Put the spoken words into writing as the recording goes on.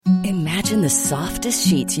Imagine the softest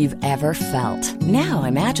sheets you've ever felt. Now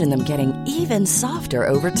imagine them getting even softer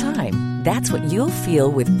over time. That's what you'll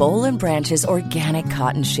feel with Boll & Branch's organic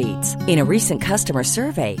cotton sheets. In a recent customer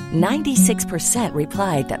survey, 96%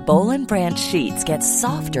 replied that Boll & Branch sheets get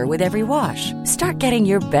softer with every wash. Start getting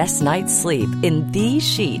your best night's sleep in these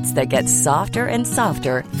sheets that get softer and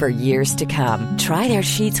softer for years to come. Try their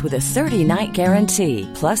sheets with a 30-night guarantee.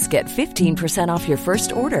 Plus, get 15% off your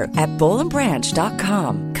first order at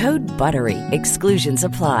bollandbranch.com. Code BUTTERY. Exclusions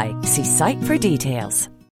apply. See site for details.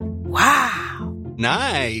 Wow.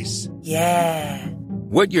 Nice. Yeah.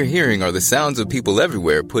 What you're hearing are the sounds of people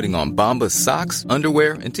everywhere putting on Bombas socks,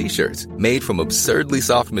 underwear, and T-shirts made from absurdly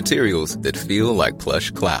soft materials that feel like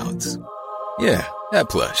plush clouds. Yeah, that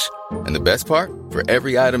plush. And the best part? For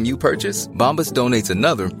every item you purchase, Bombas donates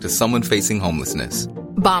another to someone facing homelessness.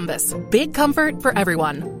 Bombas. Big comfort for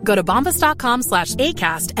everyone. Go to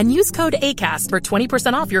bombas.com/ACAST and use code ACAST for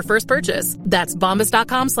 20% off your first purchase. That's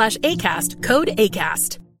bombas.com/ACAST. Code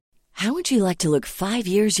ACAST. How would you like to look 5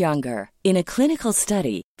 years younger? In a clinical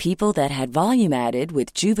study, people that had volume added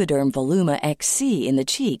with Juvederm Voluma XC in the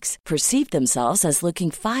cheeks perceived themselves as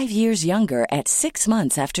looking 5 years younger at 6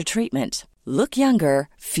 months after treatment. Look younger,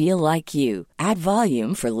 feel like you. Add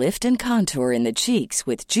volume for lift and contour in the cheeks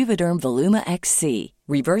with Juvederm Voluma XC.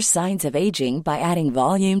 Reverse signs of aging by adding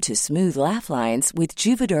volume to smooth laugh lines with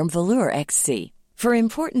Juvederm Volure XC. For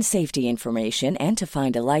important safety information and to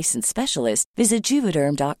find a licensed specialist, visit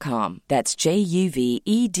Juvederm.com. That's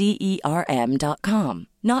JUVEDERM.com.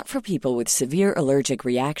 Not for people with severe allergic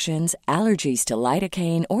reactions, allergies to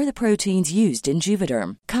lidocaine, or the proteins used in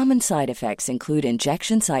Juvederm. Common side effects include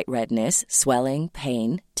injection site redness, swelling,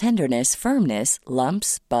 pain, tenderness, firmness,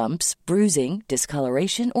 lumps, bumps, bruising,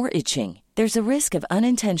 discoloration, or itching. There's a risk of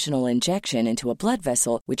unintentional injection into a blood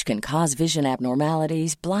vessel, which can cause vision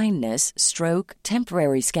abnormalities, blindness, stroke,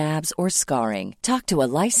 temporary scabs, or scarring. Talk to a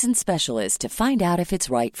licensed specialist to find out if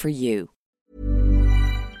it's right for you.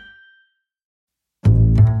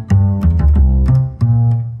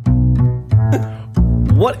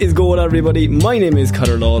 What is going on, everybody? My name is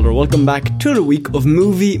Conor Lawler. Welcome back to the week of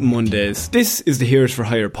Movie Mondays. This is the Heroes for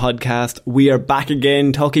Hire podcast. We are back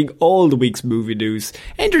again talking all the week's movie news,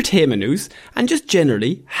 entertainment news, and just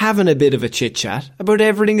generally having a bit of a chit-chat about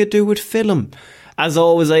everything to do with film. As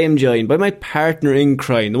always, I am joined by my partner in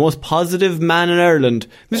crime, the most positive man in Ireland,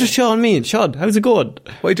 Mr. Sean Meehan. Sean, how's it going?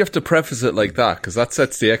 Why'd you have to preface it like that? Because that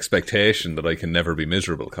sets the expectation that I can never be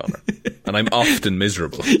miserable, Conor. And I'm often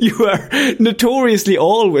miserable. You are notoriously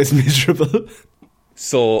always miserable.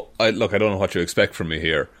 So, I don't know what you expect from me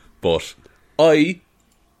here, but I'm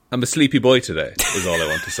a sleepy boy today, is all I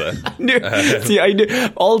want to say. I knew.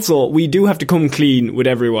 Also, we do have to come clean with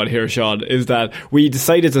everyone here, Sean, is that we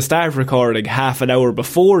decided to start recording half an hour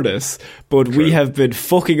before this, but True. We have been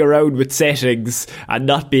fucking around with settings and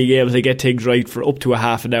not being able to get things right for up to a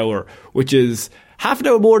half an hour, which is half an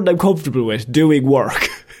hour more than I'm comfortable with doing work.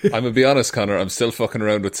 I'm going to be honest, Conor, I'm still fucking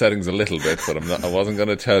around with settings a little bit, but I wasn't going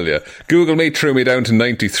to tell you. Google Meet threw me down to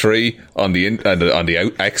 93 on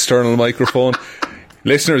the external microphone.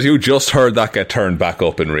 Listeners, you just heard that get turned back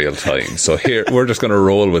up in real time. So here, we're just going to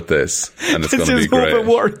roll with this, and it's going to be great. Just hope it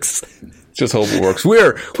works. Just hope it works.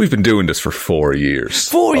 We've been doing this for 4 years.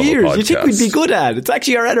 4 years? You think we'd be good at it? It's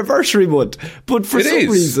actually our anniversary month. But for some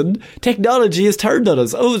reason, technology has turned on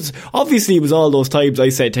us. Obviously, it was all those times I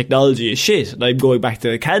said technology is shit, and I'm going back to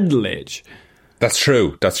the candle age. That's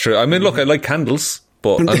true. I mean, look, I like candles,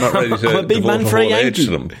 but I'm not ready to I'm a big man devote for a a whole age Yankee.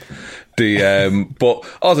 to them. But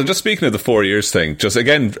also, just speaking of the 4 years thing, just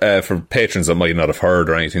again, for patrons that might not have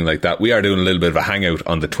heard or anything like that, we are doing a little bit of a hangout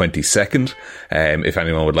on the 22nd. If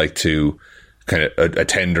anyone would like to kind of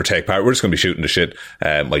attend or take part, we're just going to be shooting the shit.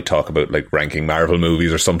 Might talk about like ranking Marvel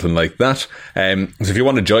movies or something like that. So if you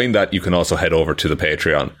want to join that, you can also head over to the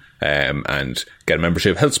Patreon and get a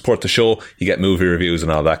membership, help support the show. You get movie reviews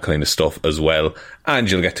and all that kind of stuff as well,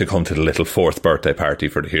 and you'll get to come to the little 4th birthday party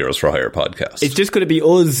for the Heroes for Hire podcast. It's just going to be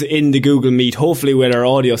us in the Google Meet, hopefully with our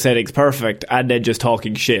audio settings perfect, and then just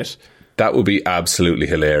talking shit. That would be absolutely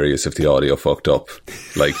hilarious if the audio fucked up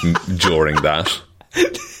like during that.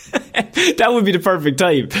 That would be the perfect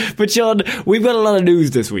time. But Sean, we've got a lot of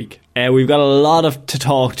news this week. We've got a lot to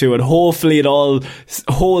talk to, and hopefully it all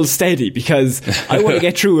holds steady, because I want to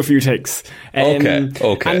get through a few things. Okay.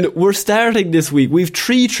 And we're starting this week. We've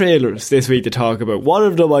 3 trailers this week to talk about. One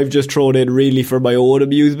of them I've just thrown in really for my own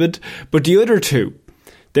amusement, but the other 2,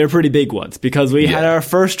 they're pretty big ones, because we had our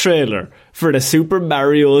first trailer for the Super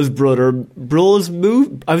Mario Bros.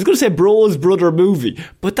 Movie. I was going to say Bros Brother movie,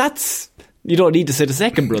 but that's You don't need to say the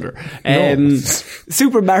second brother. No.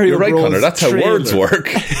 Super Mario You're right, Bros. Connor. That's trailer. how words work.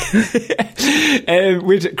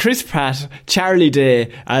 With Chris Pratt, Charlie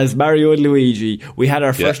Day as Mario and Luigi. We had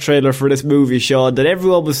our first trailer for this movie, Sean, that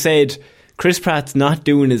everyone was said Chris Pratt's not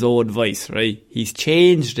doing his own voice, right? He's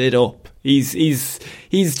changed it up. He's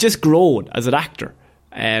just grown as an actor.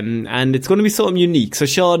 And it's going to be something unique. So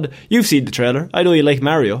Sean, you've seen the trailer. I know you like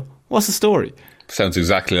Mario. What's the story? Sounds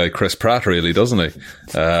exactly like Chris Pratt, really, doesn't he?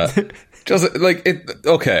 Just like it.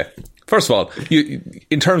 Okay. First of all,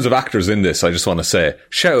 in terms of actors in this, I just want to say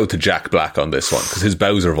shout out to Jack Black on this one because his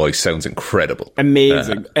Bowser voice sounds incredible.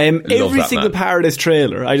 Amazing. Every single part of this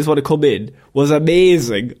trailer, I just want to come in, was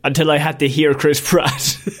amazing until I had to hear Chris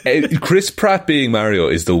Pratt. Chris Pratt being Mario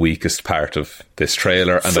is the weakest part of this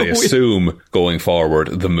trailer, and I assume going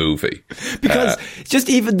forward the movie, because just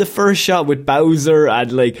even the first shot with Bowser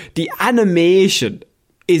and like the animation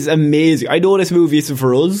is amazing. I know this movie isn't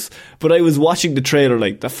for us, but I was watching the trailer,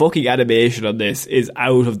 like the fucking animation on this is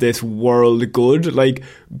out of this world good, like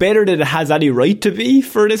better than it has any right to be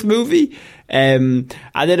for this movie. And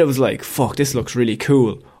then it was like, fuck, this looks really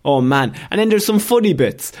cool. Oh man. And then there's some funny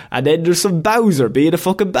bits, and then there's some Bowser being a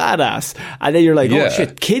fucking badass, and then you're like, oh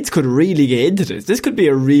shit, kids could really get into this could be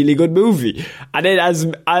a really good movie. And then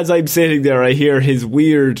as I'm sitting there, I hear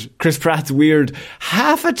Chris Pratt's weird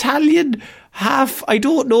half Italian, I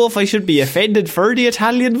don't know if I should be offended for the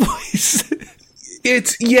Italian voice.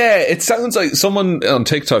 It sounds like someone on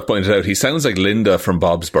TikTok pointed out he sounds like Linda from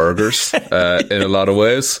Bob's Burgers in a lot of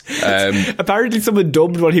ways. Apparently someone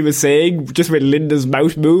dubbed what he was saying just with Linda's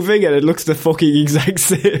mouth moving, and it looks the fucking exact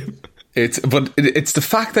same. It's the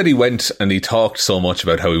fact that he went and he talked so much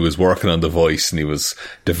about how he was working on the voice and he was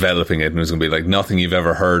developing it and it was going to be like nothing you've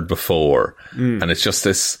ever heard before. And it's just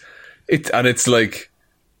this, it's like,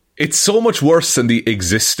 it's so much worse than the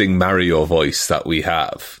existing Mario voice that we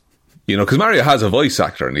have. You know, because Mario has a voice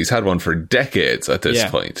actor and he's had one for decades at this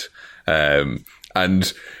point.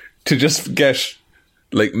 And to just get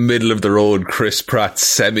like middle of the road Chris Pratt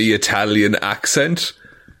semi-Italian accent,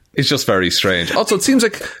 it's just very strange. Also, it seems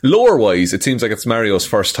like lore-wise, it seems like it's Mario's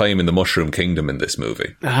first time in the Mushroom Kingdom in this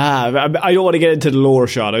movie. I don't want to get into the lore,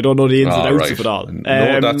 Sean. I don't know the ins and outs of it all.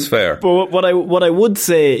 No, that's fair. But what I would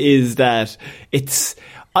say is that it's...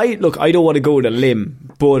 I don't want to go on a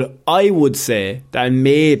limb, but I would say that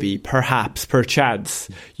maybe, perhaps, perchance,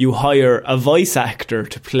 you hire a voice actor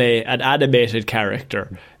to play an animated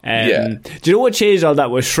character. Do you know what changed all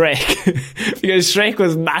that was Shrek? Because Shrek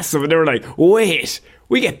was massive and they were like, wait,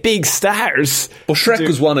 we get big stars. Well, Shrek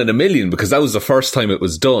was 1 in a million because that was the first time it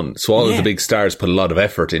was done. So all of the big stars put a lot of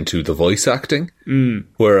effort into the voice acting.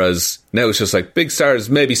 Whereas now it's just like big stars,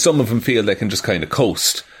 maybe some of them feel they can just kind of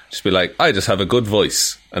coast. Just be like, I just have a good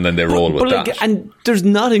voice, and then they roll with that. And there's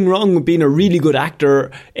nothing wrong with being a really good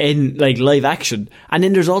actor in like live action. And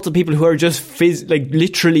then there's also people who are just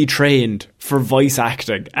literally trained for voice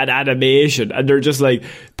acting and animation, and they're just like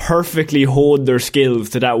perfectly honed their skills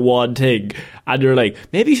to that one thing. And they're like,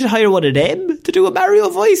 maybe you should hire one of them to do a Mario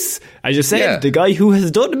voice. I just said, the guy who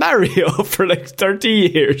has done Mario for like 30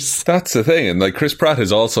 years. That's the thing. And like Chris Pratt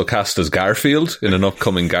is also cast as Garfield in an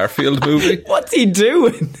upcoming Garfield movie. What's he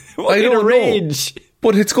doing? I don't know.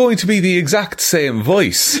 But it's going to be the exact same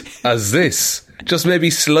voice as this. Just maybe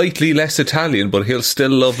slightly less Italian, but he'll still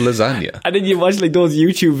love lasagna. And then you watch like those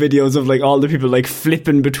YouTube videos of like all the people like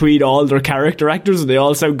flipping between all their character actors, and they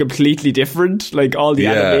all sound completely different, like all the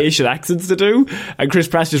animation accents they do. And Chris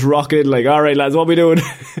Pratt's just rocking like, all right lads, what are we doing?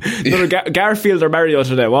 Garfield or Mario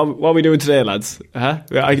today? What are we doing today, lads? They're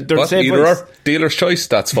the same either or. Dealer's choice,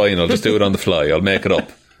 that's fine. I'll just do it on the fly. I'll make it up.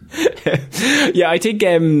 I think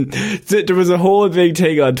there was a whole big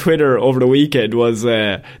thing on Twitter over the weekend was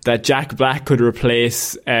that Jack Black could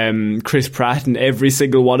replace Chris Pratt in every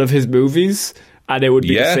single one of his movies, and it would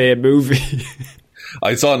be the same movie.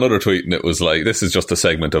 I saw another tweet and it was like, this is just a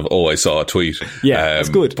segment of I saw a tweet. It's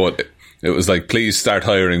good. But it was like, please start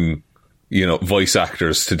hiring voice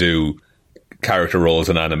actors to do character roles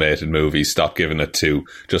in animated movies. Stop giving it to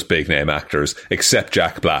just big name actors, except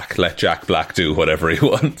Jack Black. Let Jack Black do whatever he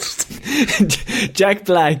wants. Jack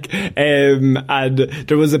Black, and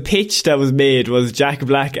there was a pitch that was made, was Jack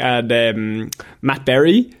Black and Matt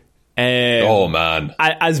Berry oh man,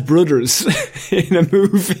 as brothers in a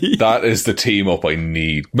movie. That is the team up I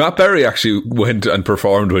need. Matt Berry actually went and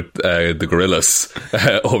performed with the Gorillaz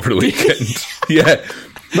over the weekend. Yeah,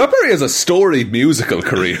 Matt Berry has a storied musical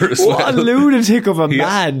career as well. What a lunatic of a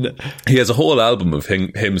man. He has a whole album of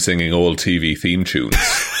him singing old TV theme tunes.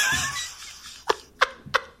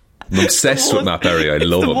 I'm obsessed with Matt Berry. I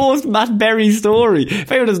love the him. most Matt Berry story.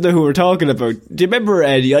 If anyone doesn't know who we're talking about, do you remember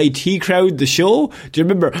the IT Crowd, the show? Do you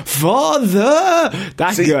remember Father?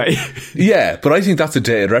 That guy. Yeah, but I think that's a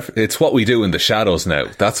dated reference. It's What We Do in the Shadows now.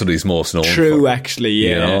 That's what he's most known for. True, actually, yeah.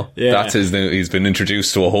 You know? Yeah. That's his new. He's been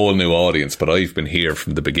introduced to a whole new audience, but I've been here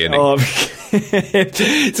from the beginning.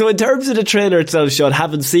 So in terms of the trailer itself, Sean,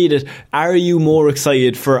 haven't seen it, are you more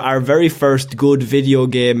excited for our very first good video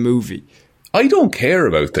game movie? I don't care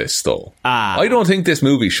about this though. I don't think this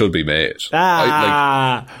movie should be made.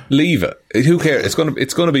 Leave it. Who cares?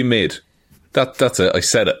 It's gonna be mid. That's it. I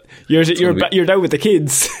said it. You're down with the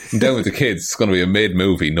kids. I'm down with the kids. It's gonna be a mid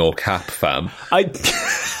movie. No cap, fam.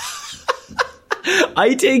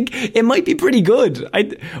 I think it might be pretty good.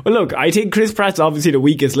 I think Chris Pratt's obviously the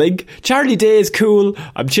weakest link. Charlie Day is cool.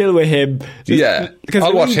 I'm chill with him.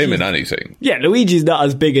 I'll watch him in anything. Yeah, Luigi's not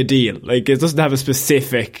as big a deal. Like, it doesn't have a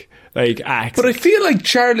specific act. But I feel like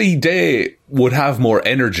Charlie Day would have more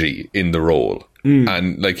energy in the role.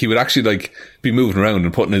 And like he would actually like be moving around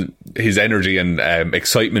and putting his energy and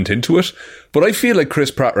excitement into it. But I feel like Chris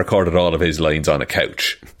Pratt recorded all of his lines on a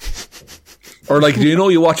couch. Or like, do you know,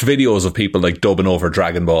 you watch videos of people like dubbing over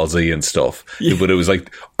Dragon Ball Z and stuff, but it was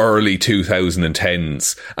like early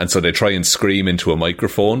 2010s, and so they try and scream into a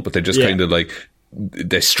microphone, but they just kind of like,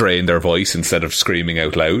 they strain their voice instead of screaming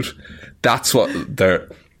out loud. That's what they're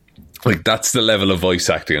like. That's the level of voice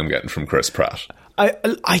acting I'm getting from Chris Pratt.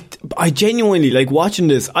 I genuinely, like, watching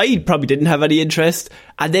this, I probably didn't have any interest,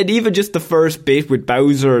 and then even just the first bit with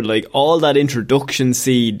Bowser, like all that introduction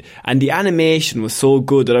scene and the animation was so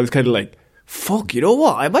good that I was kind of like, fuck, you know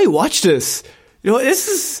what? I might watch this. You know,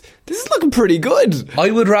 this is looking pretty good.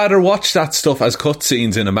 I would rather watch that stuff as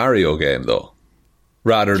cutscenes in a Mario game, though,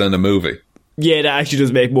 rather than a movie. Yeah, that actually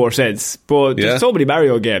does make more sense. But there's so many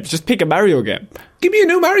Mario games. Just pick a Mario game. Give me a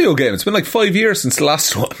new Mario game. It's been like 5 years since the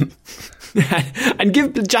last one. And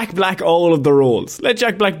give Jack Black all of the roles. Let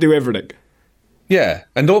Jack Black do everything. Yeah,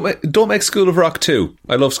 and don't make School of Rock 2.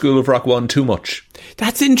 I love School of Rock 1 too much.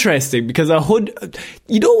 That's interesting, because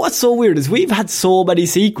you know what's so weird is we've had so many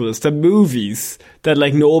sequels to movies that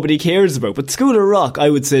like nobody cares about. But School of Rock, I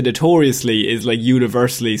would say notoriously, is like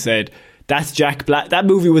universally said, that's Jack Black. That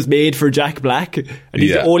movie was made for Jack Black, and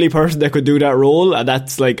he's the only person that could do that role. And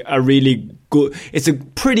that's like a really good. It's a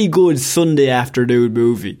pretty good Sunday afternoon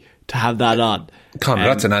movie to have that on. Connor,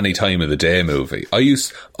 that's an any time of the day movie.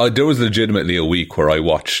 There was legitimately a week where I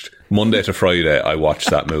watched Monday to Friday. I watched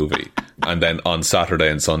that movie, and then on Saturday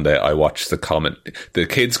and Sunday I watched the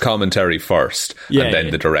kids' commentary first, and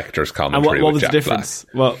then the director's commentary. And what was Jack the difference?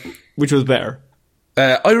 Well, which was better?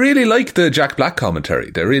 I really like the Jack Black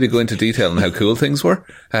commentary. They really go into detail on how cool things were.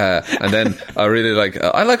 And then I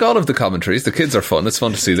like all of the commentaries. The kids are fun. It's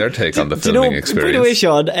fun to see their take on the filming experience. By the way,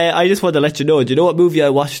 Sean, I just want to let you know, do you know what movie I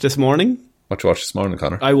watched this morning? What you watched this morning,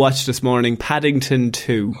 Connor? I watched this morning Paddington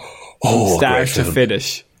 2. From start to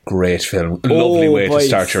finish. Great film. Lovely way to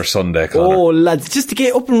start your Sunday, Connor. Oh, lads, just to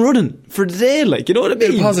get up and running for the day, like, you know what I mean? A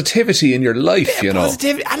bit of positivity in your life, you know.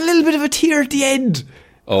 Positivity, and a little bit of a tear at the end.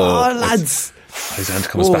 Oh lads. His aunt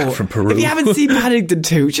comes back from Peru. If you haven't seen Paddington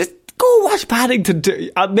 2, just go watch Paddington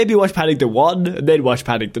 2. Maybe watch Paddington 1 and then watch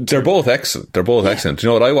Paddington 2. They're both excellent. Do you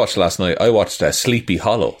know what I watched last night? I watched Sleepy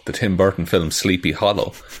Hollow, the Tim Burton film Sleepy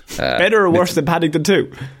Hollow. Better or worse than Paddington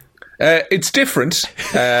 2? It's different.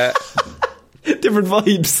 Different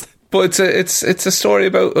vibes. But it's a story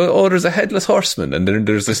about there's a headless horseman, and then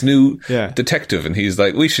there's this new detective, and he's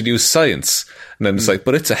like, we should use science, and then it's like,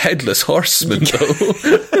 but it's a headless horseman though.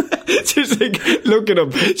 Just like, look at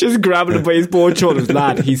him, just grabbing him by his both shoulders,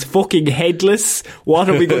 lad, he's fucking headless. What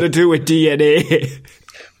are we going to do with DNA?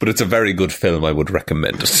 But it's a very good film. I would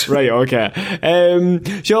recommend it. Right,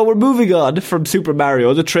 okay. So we're moving on from Super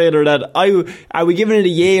Mario, the trailer that are we giving it a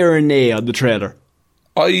yay or a nay on the trailer?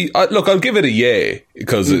 Look, I'll give it a yay,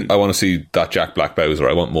 because I want to see that Jack Black Bowser.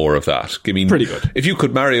 I want more of that. Give me pretty good. If you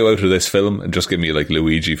could Mario out of this film and just give me like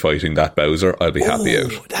Luigi fighting that Bowser, I'd be happy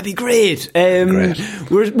out. That'd be great.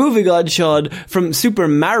 We're moving on, Sean, from Super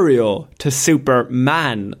Mario to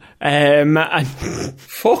Superman.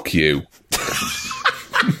 Fuck you.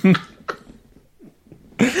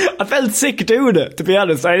 I felt sick doing it, to be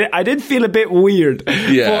honest. I did feel a bit weird.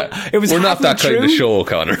 Yeah. But it was We're not that kind of show,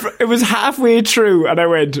 Connor. It was halfway through, and I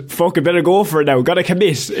went, fuck, I better go for it now. Gotta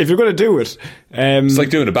commit if you're going to do it. It's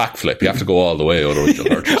like doing a backflip. You have to go all the way, otherwise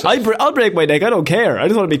you'll hurt yourself. I'll break my neck. I don't care. I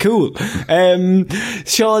just want to be cool.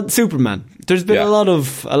 Sean, Superman. There's been a lot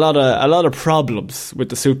of problems with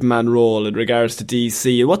the Superman role in regards to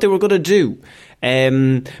DC and what they were going to do.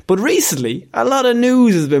 But recently, a lot of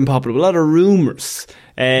news has been popping up, a lot of rumours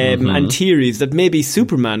and theories that maybe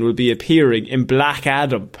Superman will be appearing in Black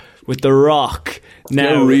Adam, with The Rock.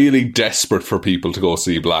 Now, They're really desperate for people to go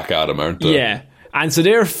see Black Adam, aren't they? Yeah. And so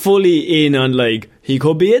they're fully in on, like, he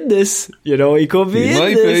could be in this. You know, he could be He in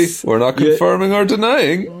might this. be. We're not confirming or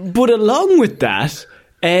denying. But along with that,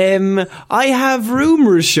 I have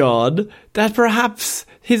rumours, Sean, that perhaps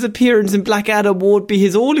his appearance in Black Adam won't be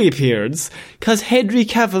his only appearance, because Henry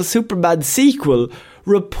Cavill's Superman sequel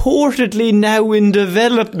reportedly now in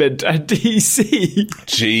development at DC.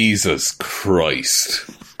 Jesus Christ.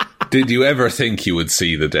 Did you ever think you would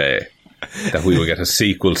see the day that we would get a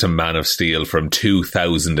sequel to Man of Steel from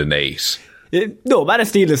 2008? No, Man of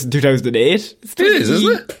Steel is in 2008. It's It is,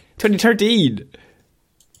 isn't it? 2013.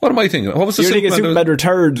 What am I thinking? What was the You're thinking Superman? Superman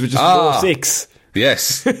Returns, which is 406. Yes,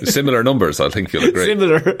 similar numbers, I think you'll agree.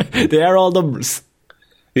 Similar. They are all numbers.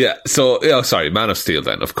 Yeah, so, sorry, Man of Steel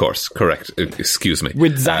then, of course, correct. Excuse me.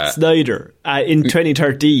 With Zack Snyder in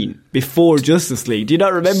 2013, before Justice League. Do you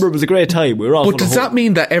not remember? It was a great time. We were all But does that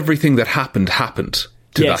mean that everything that happened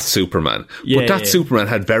to Yes. that Superman? Yeah, but that yeah. Superman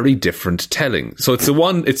had very different telling. So it's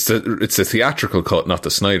the theatrical cut, not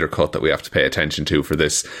the Snyder cut, that we have to pay attention to for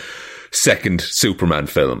this second Superman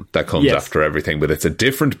film that comes Yes. after everything. But it's a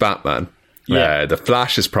different Batman. Yeah. The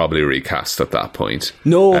Flash is probably recast at that point.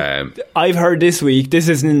 No, I've heard this week, this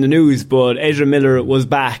isn't in the news, but Ezra Miller was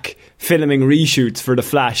back filming reshoots for The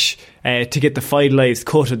Flash to get the finalised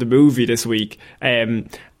cut of the movie this week. And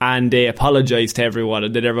they apologised to everyone,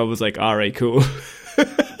 and then everyone was like, alright, cool.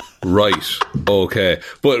 Right. Okay.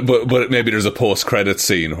 But maybe there's a post-credit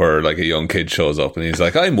scene where like a young kid shows up and he's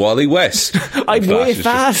like, I'm Wally West. I'm Flash way is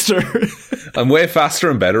faster. I'm way faster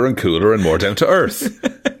and better and cooler and more down to earth.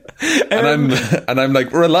 And I'm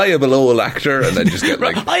like reliable old actor, and then just get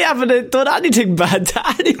like, I haven't done anything bad to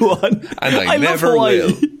anyone. and I love never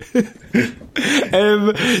Hawaii.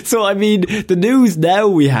 will. So, I mean, the news now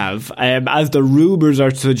we have, as the rumours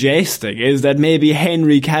are suggesting, is that maybe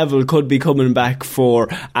Henry Cavill could be coming back for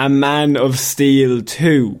a Man of Steel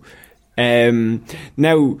 2.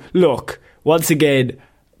 Now, look, once again,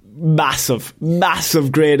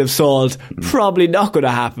 massive grain of salt. Probably not going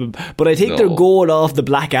to happen. But I think they're going off the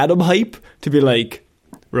Black Adam hype to be like,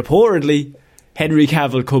 reportedly, Henry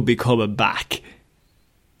Cavill could be coming back.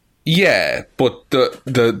 Yeah, but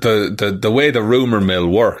the way the rumor mill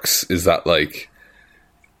works is that like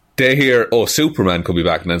they hear, oh, Superman could be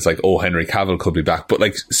back, and then it's like, oh, Henry Cavill could be back. But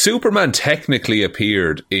like Superman technically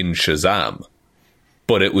appeared in Shazam,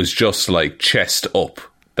 but it was just like chest up.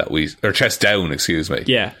 Chest down, excuse me.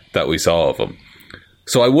 Yeah. That we saw of him.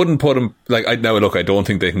 So I wouldn't put him, like, I don't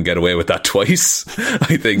think they can get away with that twice.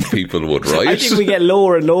 I think people would riot. I think we get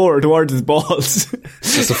lower and lower towards his balls.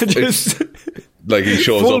 Like he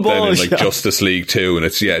shows full up then in like shot. Justice League 2 and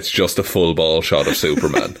it's just a full ball shot of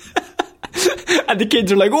Superman. And the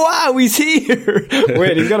kids are like, wow, he's here.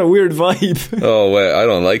 Wait, he's got a weird vibe. Oh, wait, I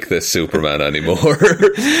don't like this Superman anymore.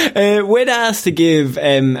 When asked to give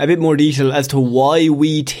a bit more detail as to why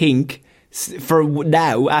we think, for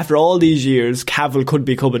now, after all these years, Cavill could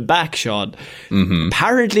be coming back, Sean,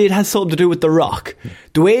 apparently it has something to do with The Rock.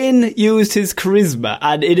 Dwayne used his charisma,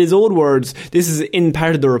 and in his own words, this is in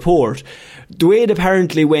part of the report, Dwayne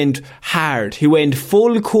apparently went hard. He went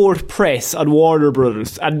full court press on Warner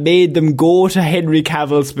Brothers and made them go to Henry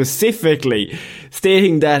Cavill specifically,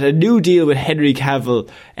 stating that a new deal with Henry Cavill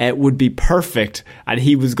would be perfect, and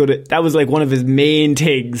he was that was like one of his main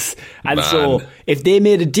things. And so if they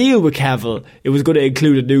made a deal with Cavill, it was going to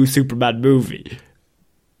include a new Superman movie.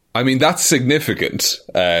 I mean, that's significant.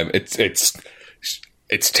 It's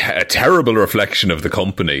a terrible reflection of the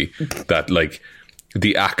company that like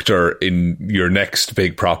the actor in your next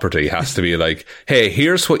big property has to be like, hey,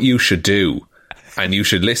 here's what you should do, and you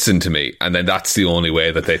should listen to me. And then that's the only way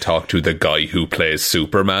that they talk to the guy who plays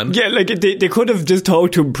Superman. Yeah, like they could have just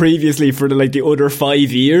talked to him previously for the other 5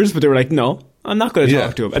 years, but they were like, no, I'm not going to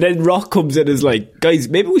talk to him. And then Rock comes in and is like, guys,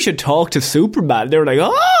 maybe we should talk to Superman. They were like,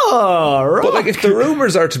 oh, Rock. But like, if the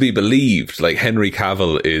rumors are to be believed, like Henry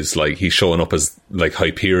Cavill is like, he's showing up as like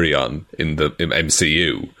Hyperion in the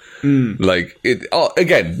MCU. Like it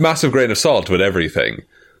again, massive grain of salt with evereverything,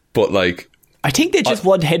 but like I think they just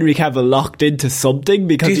want Henry Cavill locked into something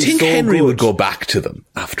because do you he's think so Henry good. would go back to them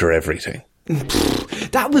after everything? I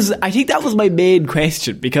think that was my main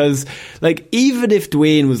question, because like even if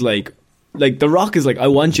Dwayne was like The Rock is like, I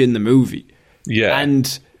want you in the movie,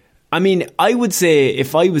 and I mean I would say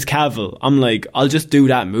if I was Cavill, I'm like, I'll just do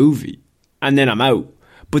that movie and then I'm out.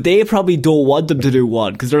 But they probably don't want them to do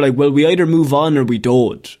one, because they're like, well, we either move on or we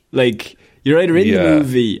don't. Like, you're either in the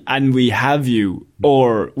movie and we have you,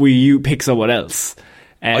 or you pick someone else.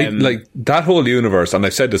 Like, that whole universe, and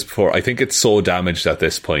I've said this before, I think it's so damaged at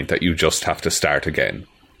this point that you just have to start again.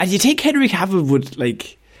 And you think Henry Cavill would,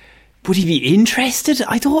 like, would he be interested?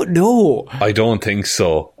 I don't know. I don't think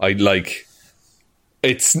so. I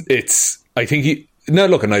think he... Now,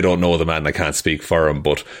 look, and I don't know the man, I can't speak for him,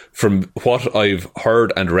 but from what I've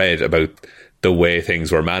heard and read about the way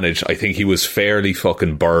things were managed, I think he was fairly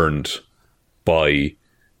fucking burned by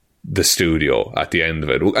the studio at the end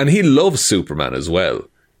of it. And he loves Superman as well.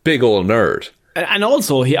 Big old nerd. And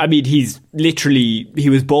also, he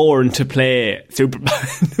was born to play Superman.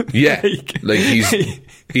 Yeah.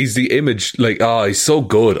 He's the image, he's so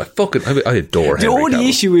good. I adore him. The only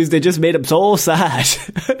issue is they just made him so sad.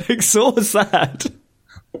 So sad.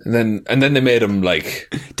 And then they made him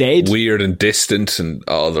dead, weird and distant and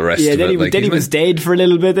all the rest of it. Then he was dead for a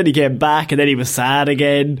little bit, then he came back, and then he was sad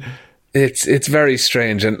again. It's very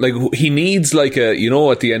strange. And he needs at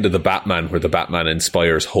the end of the Batman, where the Batman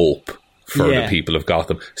inspires hope for the people of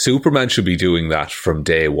Gotham. Superman should be doing that from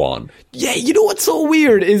day one. Yeah, you know what's so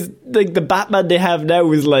weird is the Batman they have now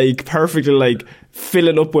is perfectly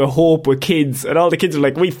filling up with hope with kids, and all the kids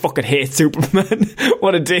are we fucking hate Superman.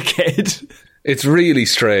 What a dickhead. It's really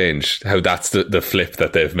strange how that's the flip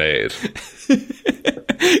that they've made.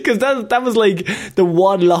 Because that was the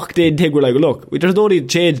one locked in thing. We're look, there's no need to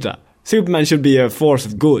change that. Superman should be a force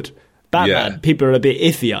of good. Batman, people are a bit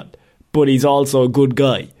iffy on, but he's also a good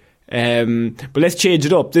guy. But let's change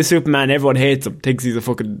it up. This Superman, everyone hates him, thinks he's a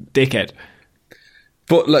fucking dickhead.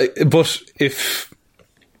 But if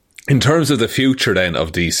in terms of the future then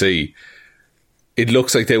of DC, it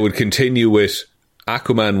looks like they would continue with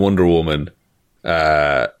Aquaman, Wonder Woman,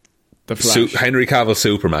 the Flash, Henry Cavill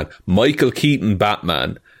Superman, Michael Keaton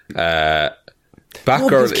Batman,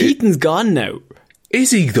 Batgirl. Keaton's gone now.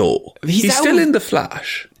 Is he though? He's still in the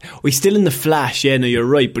Flash. Oh, he's still in the Flash, yeah, no, you're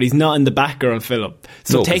right, but he's not in the Batgirl film.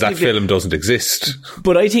 So no, because that film doesn't exist.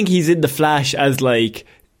 But I think he's in the Flash as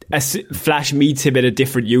Flash meets him in a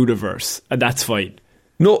different universe, and that's fine.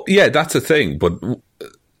 No, yeah, that's a thing, but...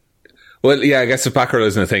 Well, yeah, I guess if Batgirl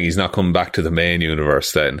isn't a thing, he's not coming back to the main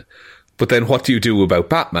universe then. But then what do you do about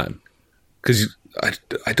Batman? Because I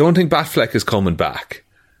don't think Batfleck is coming back.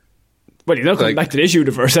 Well, he's not coming back to this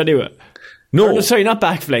universe anyway. No. Sorry, not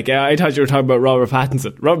Batfleck. I thought you were talking about Robert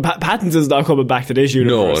Pattinson. Pattinson's not coming back to this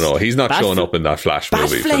universe. No, he's not showing up in that Flash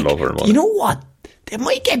movie for love or money. You know what? They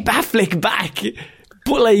might get Batfleck back.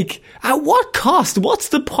 But, at what cost? What's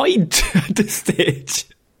the point at this stage?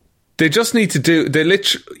 They just need to do...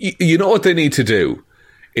 You know what they need to do?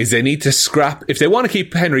 Is they need to scrap... If they want to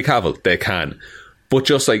keep Henry Cavill, they can. But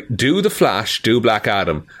just, do the Flash, do Black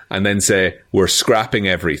Adam, and then say, we're scrapping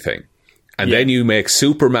everything. And then you make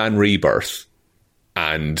Superman Rebirth,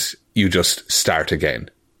 and you just start again,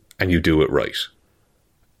 and you do it right.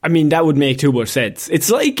 I mean, that would make too much sense. It's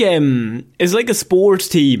like a sports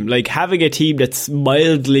team, having a team that's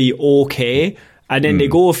mildly okay, and then they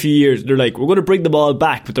go a few years, they're we're going to bring them all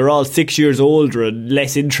back, but they're all 6 years older and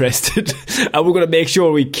less interested, and we're going to make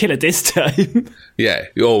sure we kill it this time. Yeah,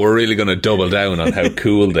 we're really going to double down on how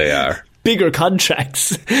cool they are. Bigger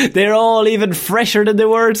contracts. They're all even fresher than they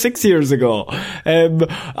were 6 years ago. I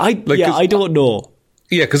don't know.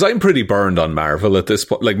 Yeah, because I'm pretty burned on Marvel at this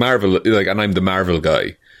point. Marvel, and I'm the Marvel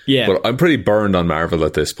guy. Yeah. But I'm pretty burned on Marvel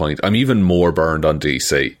at this point. I'm even more burned on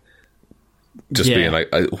DC. Being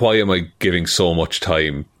why am I giving so much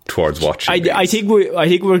time towards watching these? I think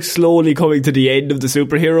we're slowly coming to the end of the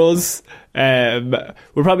superheroes. I'd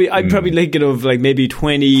probably thinking of maybe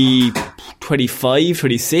 2025,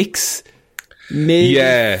 26.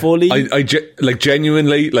 Maybe fully. I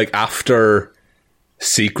genuinely, after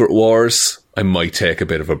Secret Wars, I might take a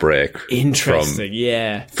bit of a break.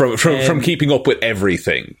 Interesting, from keeping up with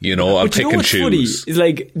everything, I'll pick and choose.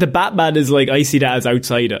 Funny? It's the Batman is I see that as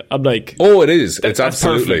outsider. I'm oh, it is. It's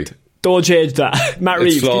absolutely perfect. Don't change that. Matt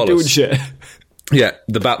Reeves, keep doing shit. Yeah,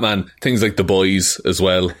 the Batman, things like The Boys as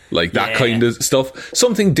well, that kind of stuff.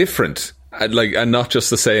 Something different, and not just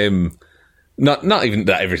the same. Not even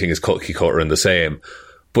that everything is cookie cutter and the same,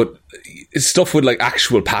 but it's stuff with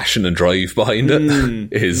actual passion and drive behind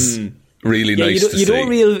it is really nice to see. You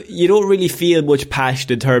don't really feel much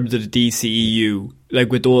passion in terms of the DCEU,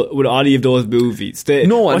 with any of those movies.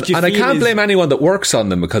 And I can't blame anyone that works on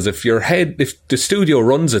them, because if the studio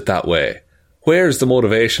runs it that way, where's the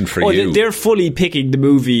motivation for you? They're fully picking the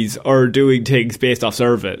movies or doing things based off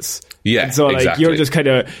service. Yeah, and so exactly. You're just kind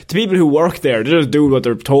of, to people who work there, they're just doing what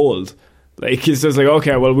they're told. It's just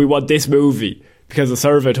okay, well, we want this movie because the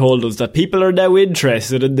survey told us that people are now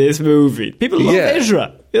interested in this movie. People love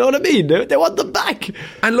Ezra. You know what I mean? They want them back.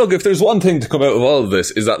 And look, if there's one thing to come out of all of this,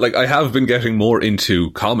 is that I have been getting more into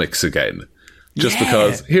comics again. Just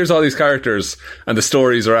because here's all these characters and the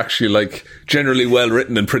stories are actually like generally well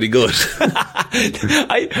written and pretty good.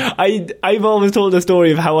 I've always told the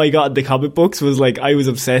story of how I got into comic books was like I was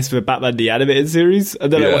obsessed with Batman the Animated Series,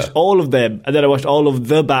 and then I watched all of them, and then I watched all of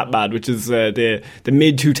The Batman, which is the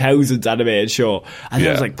mid-2000s animated show, and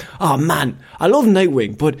I was like, oh man, I love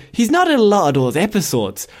Nightwing, but he's not in a lot of those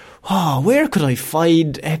episodes. Oh, where could I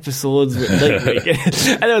find episodes with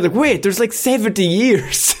Nightwing? And I was like, wait, there's like 70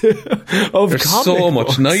 years of There's comic so much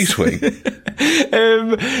books. Nightwing.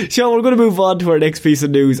 Sean, we're going to move on to our next piece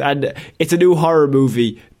of news, and it's a new horror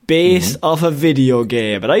movie based off a video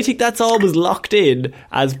game, and I think that's always locked in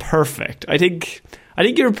as perfect. I think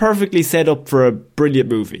you're perfectly set up for a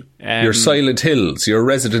brilliant movie. Your Silent Hills, your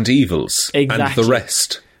Resident Evils, and the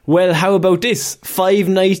rest. Well, how about this? Five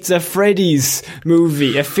Nights at Freddy's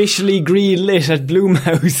movie, officially greenlit at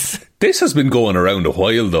Blumhouse. This has been going around a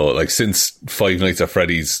while, though, like since Five Nights at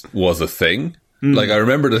Freddy's was a thing. Like, I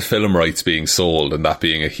remember the film rights being sold and that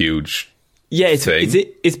being a huge thing.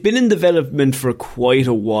 It's been in development for quite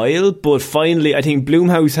a while, but finally, I think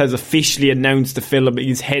Blumhouse has officially announced the film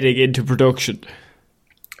is heading into production.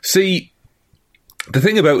 See, the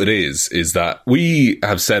thing about it is that we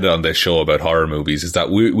have said on this show about horror movies is that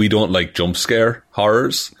we don't like jump scare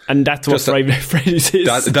horrors. And that's what Five Nights at Freddy's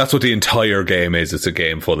is. That's what the entire game is. It's a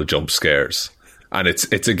game full of jump scares. And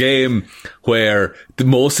it's a game where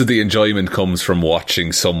most of the enjoyment comes from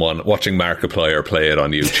watching Markiplier play it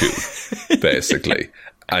on YouTube, basically,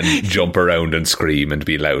 and jump around and scream and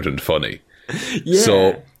be loud and funny. Yeah.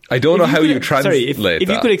 So I don't know how you translate that. If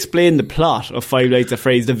you could explain the plot of Five Nights at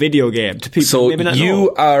Freddy's, the video game, to people so who maybe not know.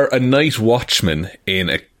 You are a night watchman in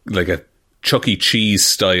a Chuck E. Cheese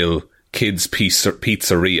style kids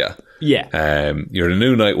pizzeria. Yeah. You're a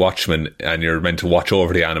new night watchman and you're meant to watch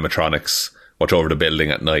over the animatronics, watch over the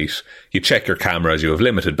building at night. You check your cameras, you have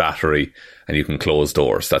limited battery, and you can close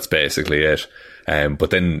doors. That's basically it. But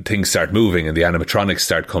then things start moving and the animatronics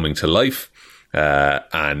start coming to life,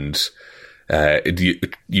 and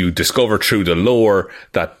you discover through the lore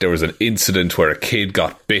that there was an incident where a kid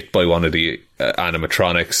got bit by one of the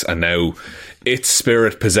animatronics, and now its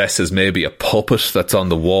spirit possesses maybe a puppet that's on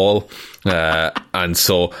the wall, and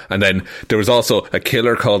then there was also a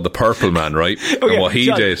killer called the Purple Man, right? Okay, and what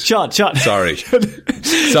he did, sorry,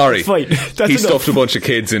 fine. He stuffed a bunch of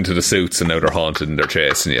kids into the suits, and now they're haunted and they're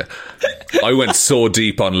chasing you. I went so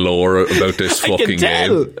deep on lore about this fucking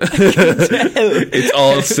game. I can tell. It's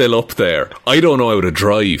all still up there. I don't know how to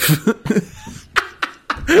drive.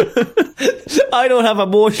 I don't have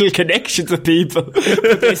emotional connections with people,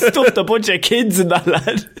 but they stuffed a bunch of kids in that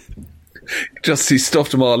lad. He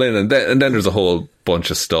stuffed them all in, and then there's a whole bunch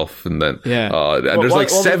of stuff, and then there's like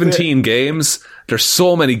 17 games. There's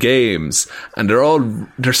so many games, and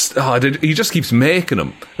he just keeps making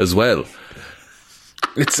them as well.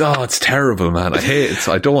 It's terrible, man. I hate it.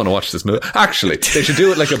 I don't want to watch this movie. Actually, they should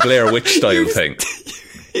do it like a Blair Witch style thing.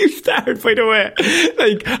 You start, by the way,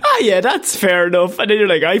 like, yeah, that's fair enough. And then you're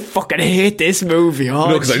like, I fucking hate this movie. No,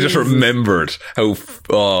 because I just remembered how,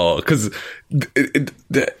 because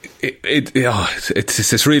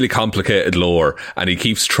it's this really complicated lore, and he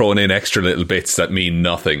keeps throwing in extra little bits that mean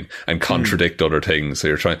nothing and contradict other things. So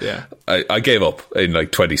you're trying. Yeah. I gave up in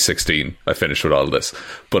like 2016. I finished with all this,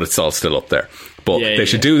 but it's all still up there. But they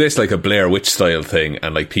should do this like a Blair Witch style thing,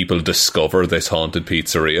 and like people discover this haunted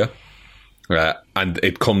pizzeria. And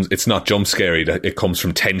it's not jump scary, it comes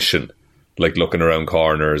from tension, like looking around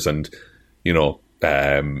corners and, like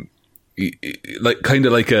kind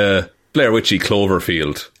of like a Blair Witchy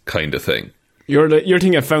Cloverfield kind of thing. You're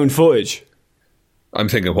thinking of found footage. I'm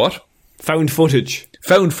thinking what? Found footage.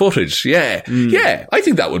 Found footage, yeah. Yeah, I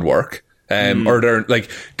think that would work. Or they're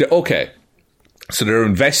like, okay. So they're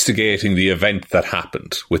investigating the event that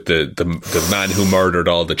happened with the man who murdered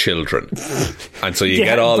all the children. And so you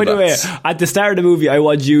get all that. By the way, at the start of the movie, I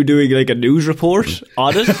want you doing like a news report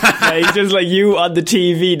on it. Like, just like you on the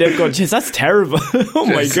TV, they're going, jeez, that's terrible. Oh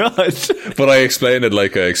my God. But I explained it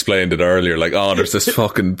like I explained it earlier. Like, there's this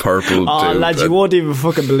fucking purple dude. Lads, you won't even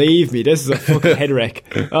fucking believe me. This is a fucking head wreck.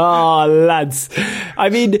 Lads. I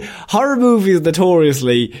mean, horror movies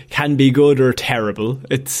notoriously can be good or terrible.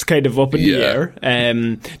 It's kind of up in the air.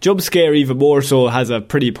 Jump Scare even more so has a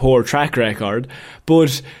pretty poor track record,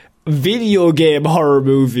 but video game horror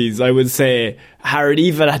movies, I would say, are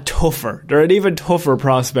they're an even tougher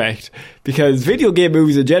prospect, because video game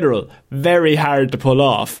movies in general, very hard to pull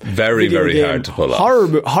off. Very hard to pull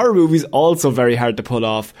off. Horror movies also very hard to pull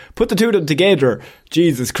off. Put the two of them together,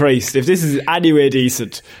 Jesus Christ, if this is anyway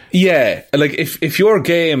decent. Yeah, like if your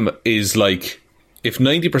game is like, if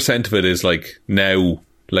 90% of it is like now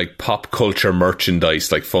like pop culture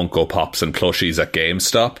merchandise like Funko Pops and plushies at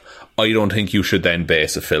GameStop, I don't think you should then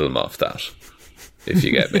base a film off that, if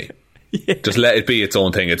you get me. Yeah. Just let it be its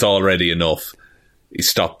own thing. It's already enough. You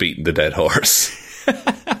stop beating the dead horse.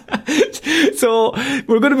 So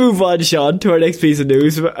we're going to move on, Sean, to our next piece of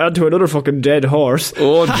news, and to another fucking dead horse.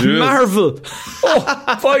 Oh, dude. Marvel.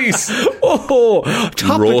 Oh, Vice. Oh,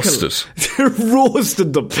 topical.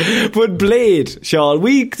 Roasted them. But Blade, Sean,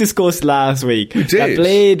 we discussed last week that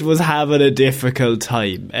Blade was having a difficult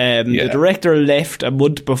time. The director left a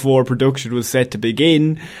month before production was set to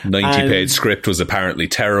begin. 90-page script was apparently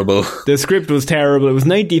terrible. The script was terrible. It was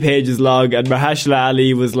 90 pages long, and Mahershala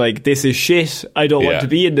Ali was like, this is shit. I don't want to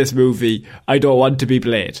be in this movie. I don't want to be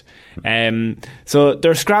Blade. So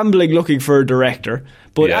they're scrambling looking for a director.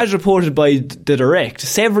 But as reported by The Direct,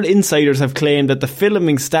 several insiders have claimed that the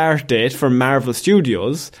filming start date for Marvel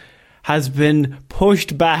Studios has been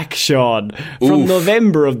pushed back, Sean, from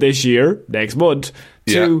November of this year, next month,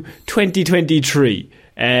 to 2023.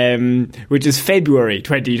 Which is February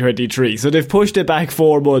 2023. So they've pushed it back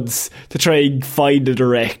 4 months to try and find a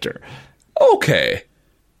director. Okay.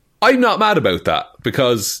 I'm not mad about that,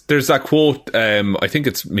 because there's that quote, I think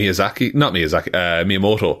it's Miyamoto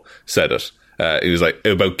said it. He was like,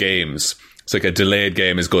 about games. It's like a delayed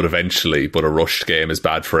game is good eventually, but a rushed game is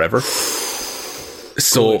bad forever.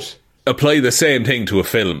 So apply the same thing to a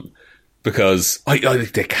film, because I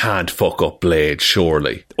think they can't fuck up Blade,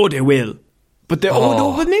 surely. Oh, they will. But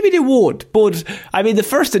but maybe they won't. But I mean, the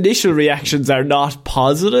first initial reactions are not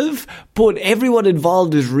positive, but everyone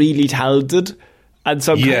involved is really talented. And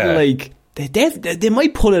so I'm kind of like, they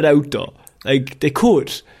might pull it out though. Like, they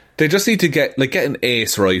could. They just need to get an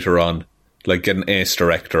ace writer on, like get an ace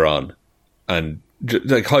director on, and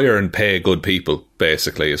like hire and pay good people,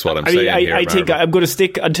 basically, is what I'm saying. I think I'm going to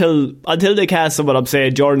stick until they cast someone. I'm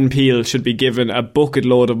saying Jordan Peele should be given a bucket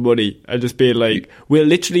load of money and just be like, we'll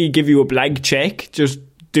literally give you a blank check, just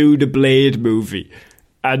do the Blade movie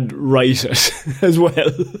and write it as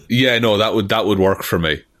well. Yeah, no, that would work for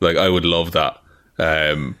me. Like, I would love that.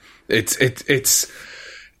 It's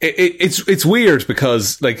weird,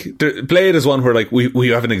 because like Blade is one where like we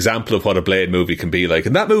have an example of what a Blade movie can be like,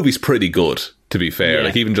 and that movie's pretty good, to be fair.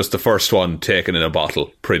 Like, even just the first one, taken in a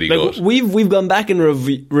bottle, pretty good. We've gone back and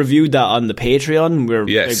reviewed that on the Patreon, where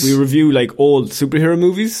like, we review like old superhero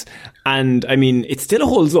movies, and I mean, it still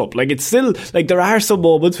holds up. Like, it's still like, there are some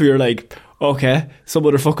moments where you're like, okay, some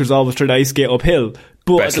motherfuckers always try to ice skate uphill.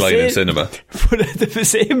 But best line in cinema. But at the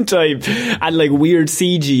same time, and like weird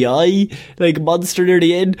CGI, like monster near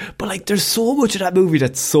the end. But like, there's so much of that movie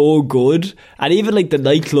that's so good, and even like the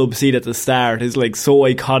nightclub scene at the start is like so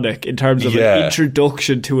iconic in terms of an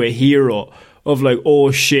introduction to a hero of like, oh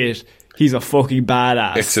shit, he's a fucking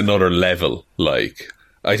badass. It's another level. Like,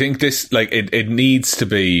 I think this, like, it needs to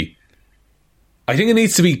be. I think it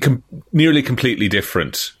needs to be nearly completely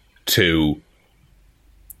different to.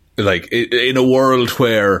 Like, in a world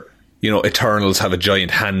where, you know, Eternals have a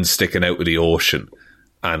giant hand sticking out of the ocean,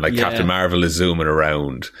 and like Captain Marvel is zooming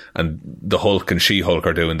around, and the Hulk and She-Hulk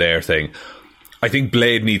are doing their thing, I think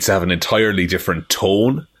Blade needs to have an entirely different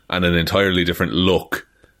tone and an entirely different look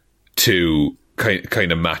to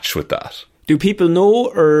kind of match with that. Do people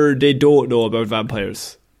know, or they don't know about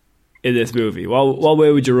vampires in this movie? What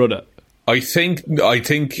way would you run it? I think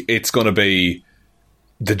it's going to be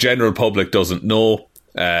the general public doesn't know.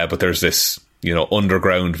 But there's this, you know,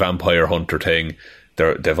 underground vampire hunter thing.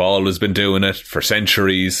 They've always been doing it for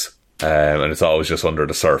centuries, and it's always just under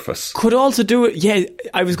the surface. Could also do it. Yeah,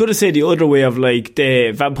 I was going to say the other way of like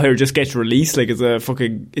the vampire just gets released, like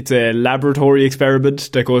it's a laboratory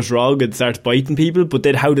experiment that goes wrong and starts biting people. But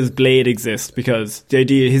then how does Blade exist? Because the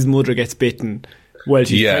idea his mother gets bitten while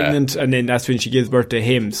she's pregnant, and then that's when she gives birth to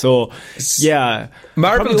him. So yeah,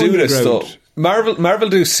 Marvel do this stuff. Marvel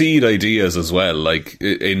do seed ideas as well. Like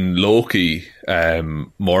in Loki,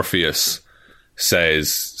 Morpheus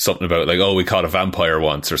says something about like, oh, we caught a vampire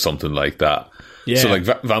once or something like that. Yeah. So like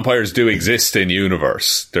vampires do exist in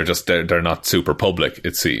universe. They're not super public,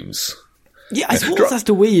 it seems. Yeah, I suppose that's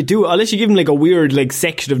the way you do it. Unless you give them like a weird like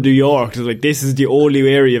section of New York, so like, this is the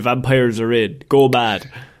only area vampires are in. Go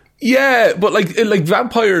bad. Yeah, but like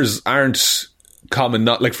vampires aren't common,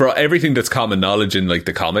 not like for everything that's common knowledge in like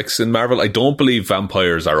the comics in Marvel. I don't believe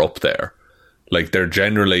vampires are up there. Like, they're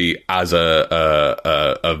generally as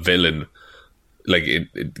a villain, like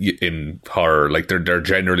in horror, like they're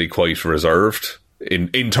generally quite reserved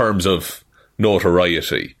in terms of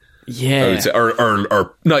notoriety. Yeah, I would say,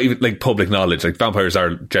 or not even like public knowledge. Like, vampires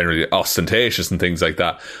are generally ostentatious and things like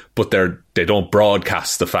that, but they don't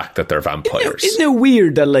broadcast the fact that they're vampires. Isn't it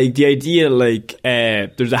weird that like the idea like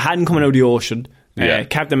there's a hand coming out of the ocean,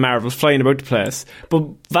 Captain Marvel's flying about the place. But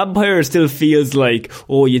Vampire still feels like,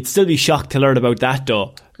 oh, you'd still be shocked to learn about that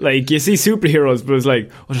though. Like, you see superheroes, but it's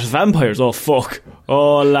like, oh, there's vampires, oh fuck.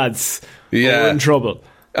 Oh, lads, we're in trouble.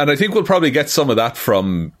 And I think we'll probably get some of that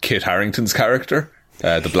from Kit Harington's character,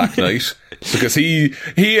 the Black Knight. Because he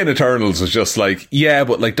in Eternals was just like, yeah,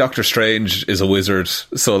 but like Doctor Strange is a wizard,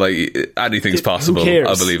 so like anything's possible.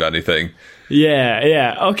 I'll believe anything.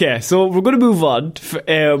 Yeah. Okay, so we're going to move on.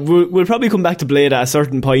 We'll probably come back to Blade at a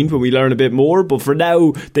certain point when we learn a bit more, but for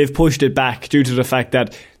now, they've pushed it back due to the fact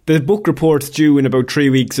that the book report's due in about 3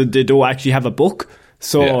 weeks and they don't actually have a book.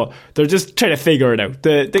 So they're just trying to figure it out.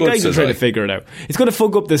 The guys are trying to figure it out. It's going to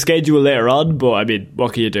fuck up the schedule later on, but I mean,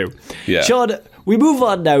 what can you do? Yeah. Sean, we move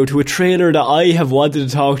on now to a trailer that I have wanted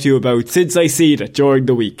to talk to you about since I seen it during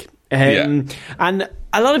the week. And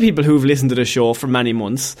a lot of people who've listened to the show for many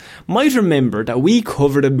months might remember that we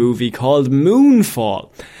covered a movie called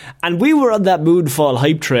Moonfall. And we were on that Moonfall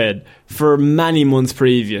hype train for many months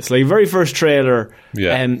previous. Like, very first trailer.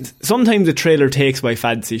 Sometimes a trailer takes my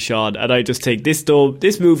fancy, Sean, and I just think this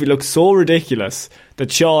movie looks so ridiculous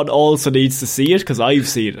that Sean also needs to see it because I've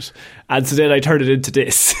seen it. And so then I turned it into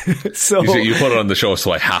this. So you put it on the show,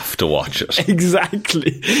 so I have to watch it.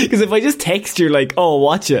 Exactly. Because if I just text you like, oh,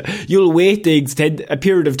 watch it, you'll wait a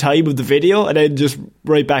period of time of the video and then just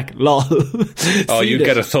write back, lol. Oh, you'd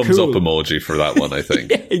get a thumbs up emoji for that one, I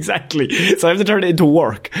think. Yeah, exactly. So I have to turn it into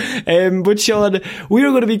work. But Sean, we are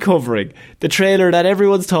going to be covering the trailer that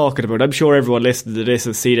everyone's talking about. I'm sure everyone listening to this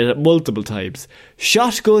has seen it multiple times.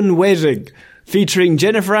 Shotgun Wedding, featuring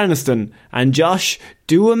Jennifer Aniston and Josh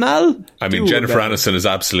Duhamel. I mean, Jennifer Aniston is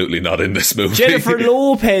absolutely not in this movie. Jennifer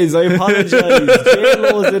Lopez, I apologise.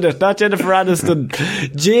 J-Lo's in it, not Jennifer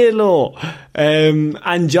Aniston. J-Lo.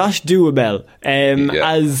 And Josh Duhamel.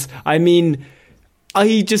 As, I mean,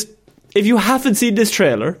 if you haven't seen this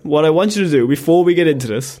trailer, what I want you to do before we get into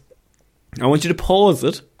this, I want you to pause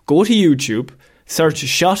it, go to YouTube, search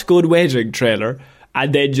Shotgun Wedding trailer,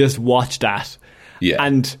 and then just watch that. Yeah.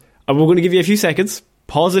 And we're going to give you a few seconds.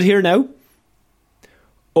 Pause it here now.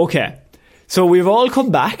 Okay. So we've all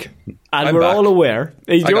come back, and we're all aware.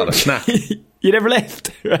 I got a snap. You never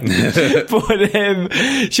left. But,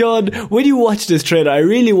 Sean, when you watched this trailer, I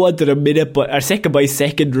really wanted a second by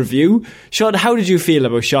second review. Sean, how did you feel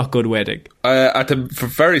about Shotgun Wedding? At the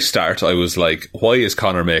very start, I was like, why is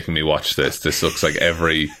Connor making me watch this? This looks like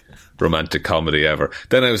every romantic comedy ever.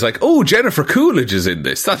 Then I was like, oh, Jennifer Coolidge is in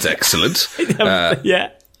this. That's excellent.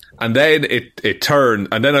 Yeah. And then it turned,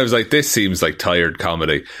 and then I was like, this seems like tired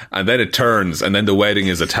comedy. And then it turns, and then the wedding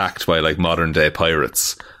is attacked by like modern day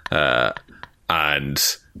pirates. And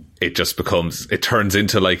it just turns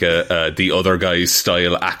into like a The Other Guys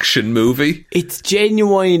style action movie. It's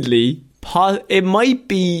genuinely, it might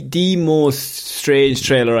be the most strange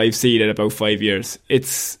trailer I've seen in about 5 years.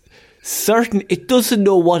 It's certain, it doesn't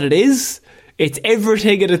know what it is. It's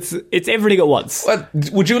everything and it's everything at once. Well,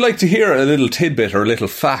 would you like to hear a little tidbit or a little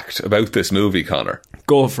fact about this movie, Connor?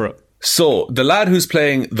 Go for it. So, the lad who's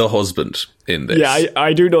playing the husband in this... Yeah,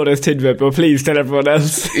 I do know this tidbit, but please tell everyone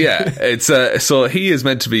else. Yeah, it's so he is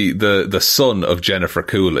meant to be the son of Jennifer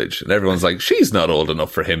Coolidge, and everyone's like, she's not old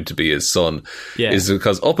enough for him to be his son. Yeah. Is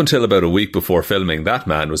because up until about a week before filming, that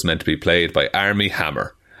man was meant to be played by Armie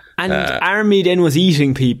Hammer. And Armie then was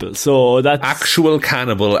eating people, so that's... Actual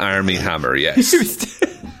cannibal Armie Hammer, yes.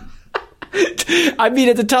 I mean,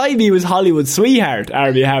 at the time, he was Hollywood's sweetheart,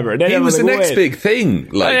 Armie Hammer. He was the next big thing.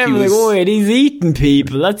 Like, he's eating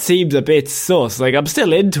people. That seems a bit sus. Like, I'm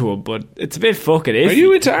still into him, but it's a bit fucking iffy. Are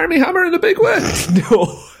you into Armie Hammer in a big way?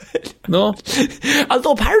 No.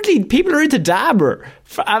 Although apparently people are into Dahmer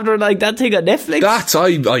after like that thing on Netflix.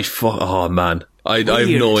 Oh man. I have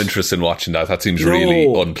no interest in watching that. That seems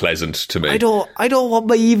really unpleasant to me. I don't want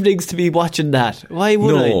my evenings to be watching that. Why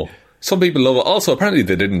would I? Some people love it. Also, apparently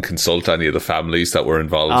they didn't consult any of the families that were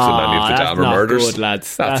involved in any of the Dahmer murders. Good,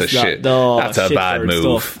 lads. That's a shit. That's a bad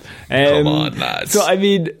move. Come on, lads. So I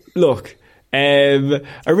mean, look.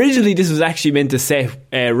 Originally, this was actually meant to set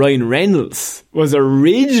Ryan Reynolds was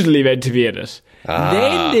originally meant to be in it.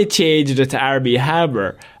 Then they changed it to Armie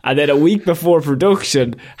Hammer, and then a week before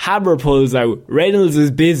production, Hammer pulls out. Reynolds is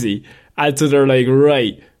busy, and so they're like,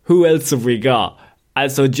 right, who else have we got?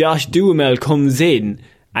 And so Josh Duhamel comes in,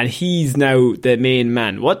 and he's now the main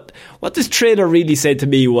man. What this trailer really said to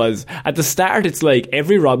me was, at the start, it's like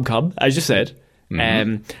every rom-com, as you said.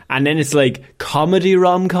 Mm-hmm. And then it's like comedy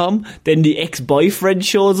rom-com. Then the ex-boyfriend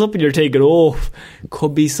shows up and you're thinking,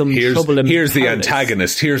 could be some trouble in Here's the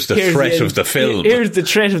antagonist. Here's the threat of the film. Here's the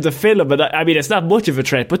threat of the film. But I mean, it's not much of a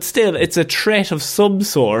threat, but still, it's a threat of some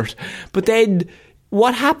sort. But then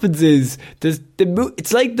what happens is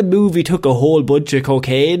it's like the movie took a whole bunch of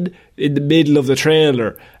cocaine in the middle of the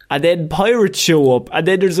trailer, and then pirates show up, and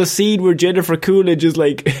then there's a scene where Jennifer Coolidge is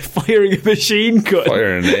like firing a machine gun,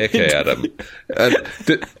 firing an AK at him.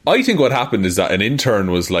 I think what happened is that an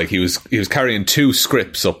intern was like, he was carrying 2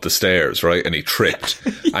 scripts up the stairs, right, and he tripped,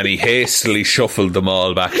 and he hastily shuffled them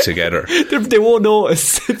all back together. They won't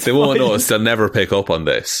notice. They won't notice. They'll never pick up on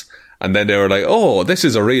this. And then they were like, oh, this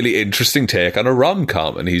is a really interesting take on a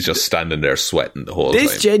rom-com. And he's just standing there sweating the whole time.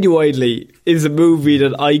 This genuinely is a movie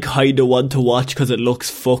that I kind of want to watch because it looks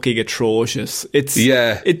fucking atrocious. It's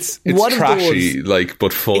one trashy, of those,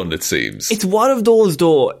 but fun, it seems. It's one of those,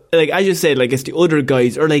 though, like I just said, like it's the other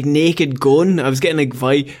guys, or like Naked Gun. I was getting like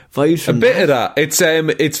vibes from a bit of that.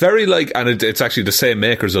 It's very like, and it's actually the same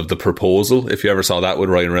makers of The Proposal, if you ever saw that, with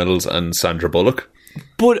Ryan Reynolds and Sandra Bullock.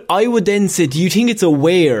 But I would then say, do you think it's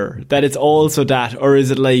aware that it's also that, or is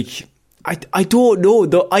it like, I don't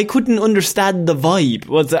know. I couldn't understand the vibe.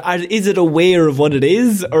 Is it aware of what it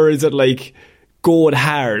is, or is it like going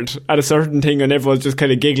hard at a certain thing and everyone's just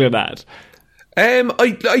kind of giggling at?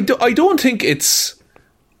 I don't think it's.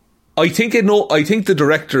 I think the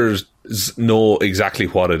directors know exactly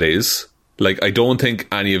what it is. Like, I don't think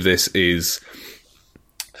any of this is.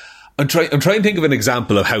 I'm trying to think of an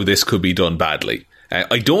example of how this could be done badly.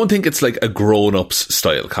 I don't think it's like a grown-ups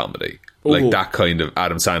style comedy. Like that kind of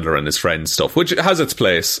Adam Sandler and his friends stuff, which has its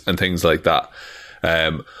place and things like that.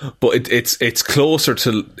 But it's closer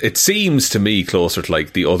to, it seems to me closer to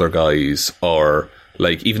like The Other Guys, or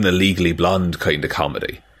like even the Legally Blonde kind of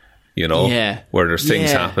comedy, you know? Yeah. Where there's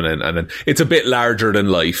things happening, and then it's a bit larger than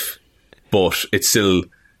life, but it's still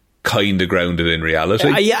kind of grounded in reality.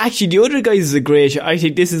 Yeah, actually, The Other Guys is a great show. I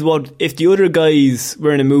think this is what, if The Other Guys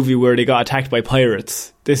were in a movie where they got attacked by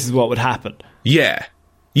pirates, this is what would happen. Yeah,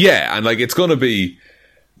 and like it's going to be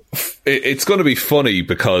funny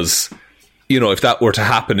because, you know, if that were to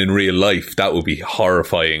happen in real life, that would be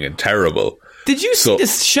horrifying and terrible. Did you see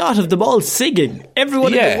this shot of them all singing?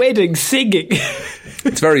 Everyone at the wedding singing.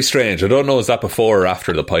 It's very strange. I don't know, is that before or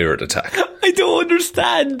after the pirate attack? I don't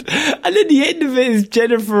understand. And then the end of it is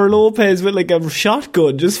Jennifer Lopez with like a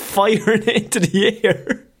shotgun just firing into the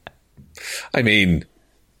air. I mean,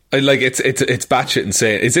 it's batshit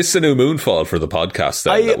insane. Is this the new Moonfall for the podcast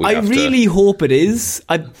then? I really hope it is.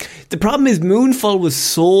 The problem is Moonfall was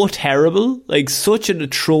so terrible, like such an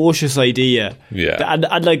atrocious idea. Yeah.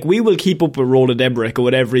 And like we will keep up with Roland Emmerich or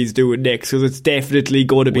whatever he's doing next, because it's definitely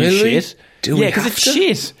going to be shit. Yeah, because it's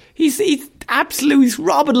shit. He's absolutely, he's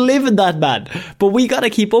robbing living, that man. But we got to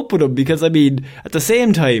keep up with him, because I mean, at the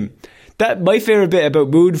same time, that my favourite bit about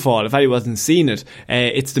Moonfall, if anyone hasn't seen it,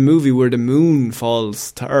 it's the movie where the moon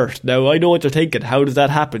falls to Earth. Now, I know what you're thinking. How does that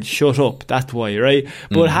happen? Shut up. That's why, right?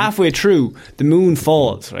 But halfway through, the moon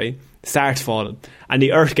falls, right? Starts falling. And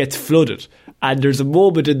the Earth gets flooded. And there's a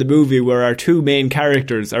moment in the movie where our 2 main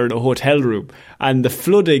characters are in a hotel room, and the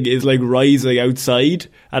flooding is like rising outside,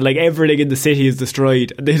 and like everything in the city is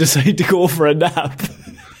destroyed, and they decide to go for a nap.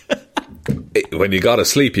 When you gotta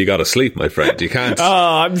sleep, my friend. You can't.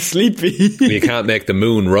 Oh, I'm sleepy. You can't make the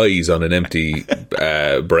moon rise on an empty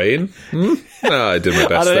brain. No, I did my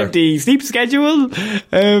best on an there. Empty sleep schedule.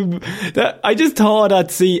 I just thought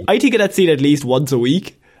that scene. I think of that scene at least once a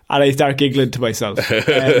week. And I start giggling to myself.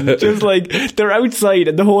 Just like, they're outside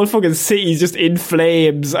and the whole fucking city's just in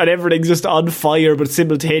flames and everything's just on fire but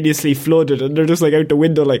simultaneously flooded, and they're just like out the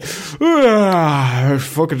window like,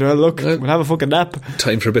 fucking look, we'll have a fucking nap.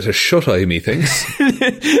 Time for a bit of shut-eye, methinks.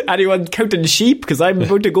 Anyone counting sheep? Because I'm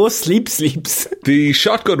about to go sleeps. The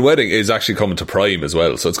Shotgun Wedding is actually coming to Prime as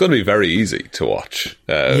well, so it's going to be very easy to watch.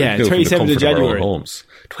 27th of January.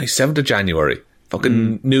 27th of January.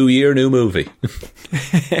 Fucking new year, new movie.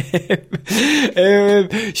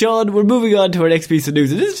 Sean, we're moving on to our next piece of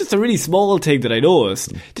news. And this is just a really small thing that I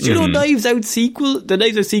noticed. Did you know the Knives Out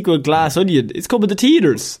sequel, Glass Onion, is coming to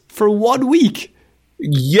theatres for 1 week?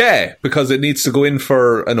 Yeah, because it needs to go in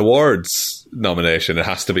for an awards nomination. It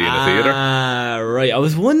has to be in a theatre. Ah, right. I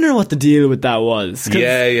was wondering what the deal with that was.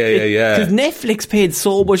 Yeah. Because Netflix paid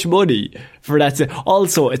so much money for that.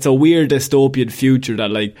 Also, it's a weird dystopian future that,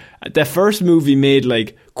 like, the first movie made,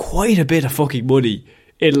 like, quite a bit of fucking money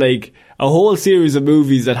in, like, a whole series of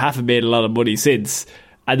movies that haven't made a lot of money since.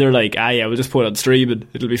 And they're like, we'll just put it on streaming.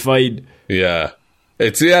 It'll be fine. Yeah.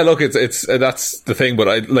 It's that's the thing, but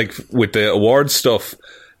I like with the awards stuff,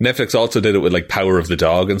 Netflix also did it with like Power of the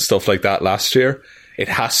Dog and stuff like that last year. It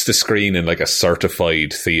has to screen in like a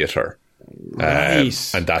certified theatre.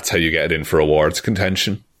 Right. And that's how you get it in for awards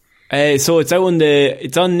contention. So it's on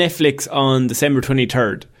Netflix on December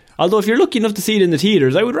 23rd. Although if you're lucky enough to see it in the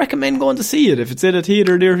theatres, I would recommend going to see it if it's in a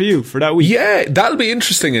theatre near you for that week. Yeah, that'll be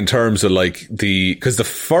interesting in terms of like because the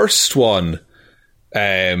first one,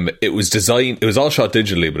 it was all shot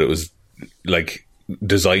digitally, but it was like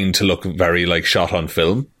designed to look very like shot on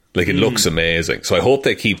film. Like it looks amazing. So I hope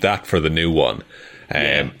they keep that for the new one.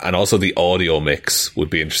 And also the audio mix would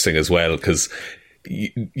be interesting as well, because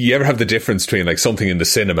you ever have the difference between like something in the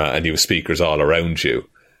cinema and you have speakers all around you,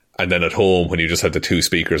 and then at home when you just have the two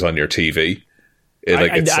speakers on your TV.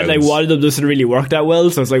 And one of them doesn't really work that well,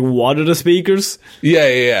 so it's like, what are the speakers?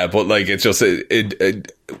 Yeah, but like it's just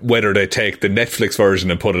whether they take the Netflix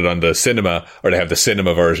version and put it on the cinema, or they have the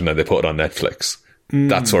cinema version and they put it on Netflix.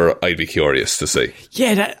 That's where I'd be curious to see.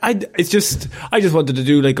 Yeah, I just wanted to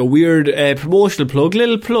do like a weird promotional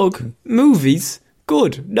little plug. Movies,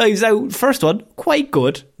 good. Knives Out, first one, quite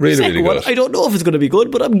good. Really, Second really good. One, I don't know if it's going to be good,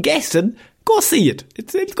 but I'm guessing. Go see it.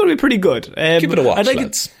 It's going to be pretty good. Give it a watch,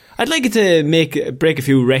 lads. I'd like it to break a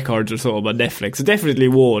few records or so on Netflix. It definitely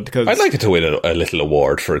would. I'd like it to win a little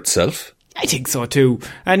award for itself. I think so too.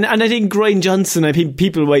 And I think Rian Johnson, I think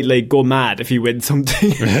people might like go mad if he wins something.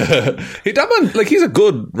 That man, like, he's a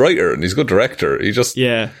good writer and he's a good director. He just...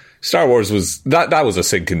 Yeah. Star Wars was... That was a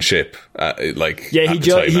sinking ship. He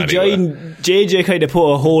joined... JJ kind of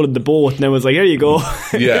put a hole in the boat and then was like, here you go.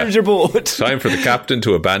 Yeah. Here's your boat. Time for the captain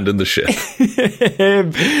to abandon the ship.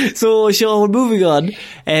 So, Sean, moving on.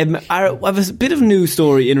 I have a bit of a news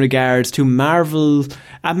story in regards to Marvel...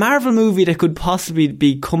 A Marvel movie that could possibly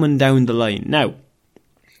be coming down the line. Now,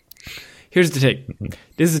 here's the thing.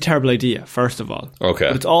 This is a terrible idea, first of all. Okay.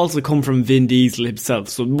 But it's also come from Vin Diesel himself,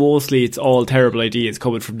 so mostly it's all terrible ideas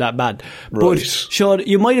coming from that man. Right. But, Sean,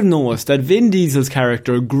 you might have noticed that Vin Diesel's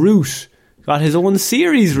character, Groot, got his own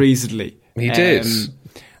series recently. He did.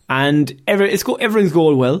 And everything's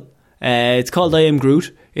going well. It's called I Am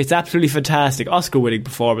Groot. It's absolutely fantastic. Oscar-winning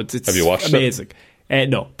performance. It's have you watched amazing. it?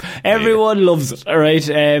 No. Everyone loves it, alright?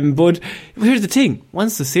 But here's the thing.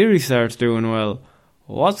 Once the series starts doing well,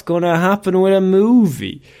 what's going to happen with a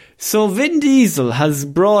movie? So Vin Diesel has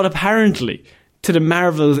brought apparently to the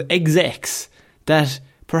Marvel execs that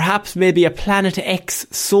perhaps maybe a Planet X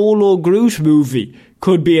solo Groot movie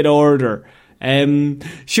could be in order.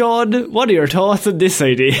 Sean, what are your thoughts on this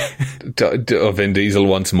idea? Vin Diesel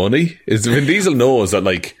wants money? Vin Diesel knows that,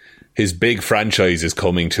 like, his big franchise is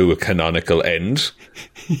coming to a canonical end.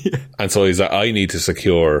 Yeah. And so he's like, I need to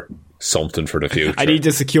secure something for the future. I need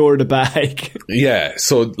to secure the bag. Yeah,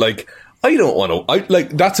 so, like, I don't want to...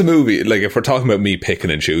 that's a movie... Like, if we're talking about me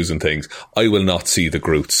picking and choosing things, I will not see the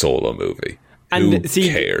Groot solo movie. And who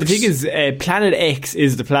cares? The thing is, Planet X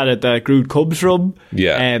is the planet that Groot comes from.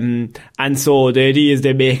 Yeah. And so the idea is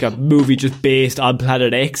they make a movie just based on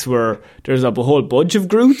Planet X where there's a whole bunch of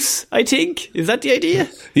Groots, I think. Is that the idea?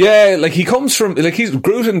 Yeah, like he comes from... Like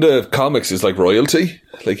Groot in the comics is like royalty.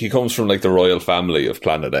 Like he comes from like the royal family of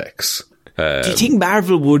Planet X. Do you think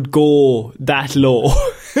Marvel would go that low?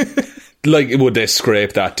 Like, would they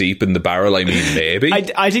scrape that deep in the barrel? I mean, maybe.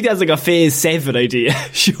 I think that's like a Phase 7 idea,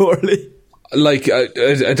 surely. Like,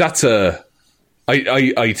 that's a...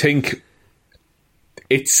 I think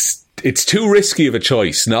it's too risky of a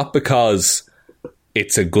choice, not because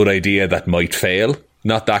it's a good idea that might fail,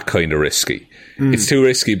 not that kind of risky. It's too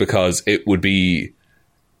risky because it would be,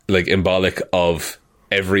 like, symbolic of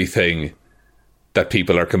everything that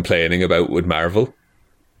people are complaining about with Marvel,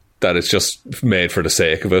 that it's just made for the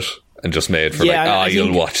sake of it, and just made for,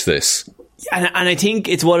 you'll watch this. And I think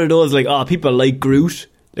it's one of those, like, people like Groot,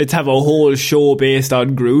 let's have a whole show based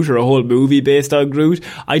on Groot or a whole movie based on Groot.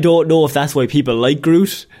 I don't know if that's why people like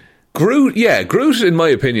Groot. Groot, in my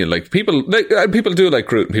opinion, like people do like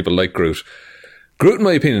Groot and people like Groot. Groot, in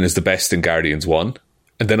my opinion, is the best in Guardians 1,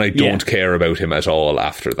 and then I don't care about him at all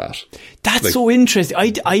after that. That's like, so interesting.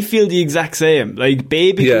 I feel the exact same. Like,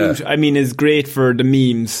 Baby Groot, I mean, is great for the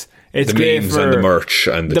memes. It's the great memes for and the merch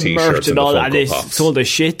and the t-shirts and all that. They sold a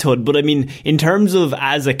shit ton. But I mean, in terms of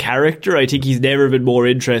as a character, I think he's never been more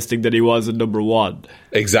interesting than he was in number 1.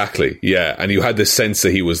 Exactly, yeah. And you had this sense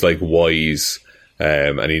that he was like wise,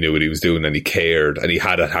 and he knew what he was doing, and he cared, and he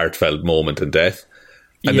had a heartfelt moment in death.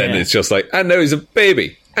 And then it's just like, and now he's a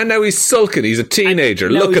baby, and now he's sulking. He's a teenager.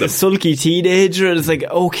 Look at him, a sulky teenager. And it's like,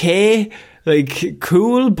 okay, like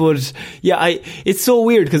cool, but yeah, it's so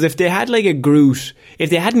weird because if they had like a Groot. If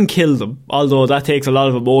they hadn't killed him, although that takes a lot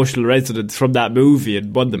of emotional resonance from that movie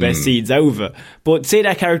and one of the best scenes out of it, but say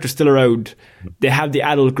that character's still around, they have the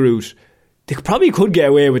adult Groot, they probably could get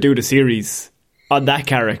away with doing a series on that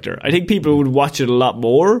character. I think people would watch it a lot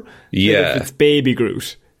more than if it's Baby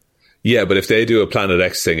Groot. Yeah, but if they do a Planet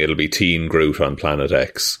X thing, it'll be Teen Groot on Planet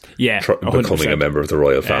X. Yeah, becoming a member of the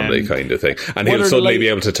royal family kind of thing. And he'll suddenly be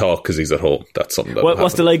able to talk because he's at home. That's something that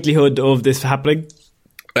what's the likelihood of this happening?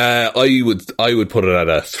 I would put it at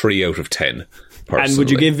a 3 out of 10, personally. And would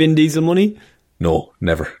you give Vin Diesel money? No,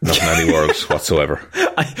 never. Not in any world whatsoever.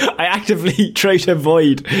 I actively try to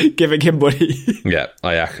avoid giving him money. Yeah,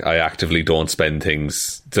 I actively don't spend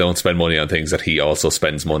money on things that he also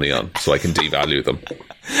spends money on, so I can devalue them.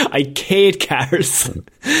 I hate cars.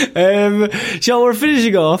 Sean, we're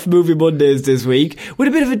finishing off Movie Mondays this week with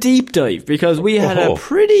a bit of a deep dive because we had a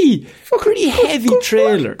pretty heavy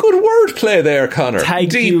trailer. Good wordplay there, Connor.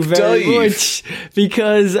 Thank you very much.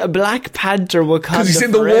 Because Black Panther Wakanda because he's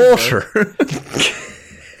in Forever, the water.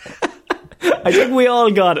 I think we all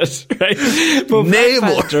got it, right? But Black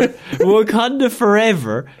Panther Wakanda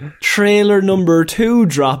Forever trailer number 2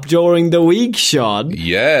 dropped during the week, Sean.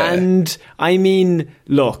 Yeah. And I mean,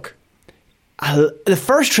 look, the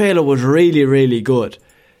first trailer was really, really good.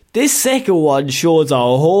 This second one shows a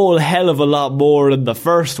whole hell of a lot more than the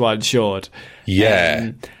first one showed.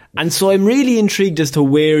 Yeah. And so I'm really intrigued as to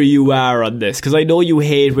where you are on this, because I know you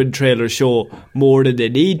hate when trailers show more than they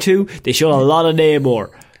need to. They show a lot of Namor.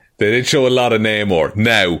 They did show a lot of Namor.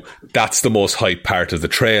 Now, that's the most hype part of the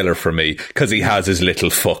trailer for me, because he has his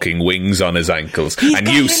little fucking wings on his ankles. And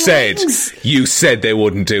you said they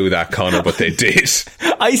wouldn't do that, Connor, but they did.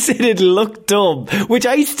 I said it looked dumb, which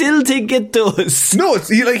I still think it does. No, it's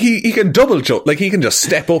he can double jump. Like, he can just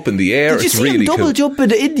step up in the air. Did you it's see really him double cool.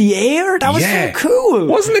 jumping in the air? That was so cool.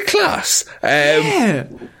 Wasn't it class? Yeah.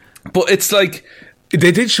 But it's like,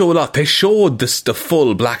 they did show a lot. They showed the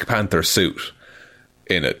full Black Panther suit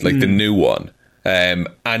in it, like the new one, and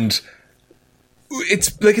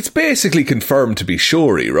it's basically confirmed to be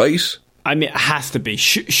Shuri, right? I mean, it has to be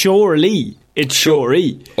surely. It's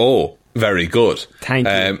Shuri. Oh, very good. Thank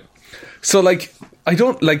you. So, like, I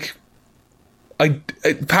don't like.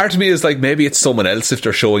 Part of me is like, maybe it's someone else if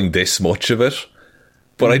they're showing this much of it.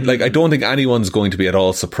 But I don't think anyone's going to be at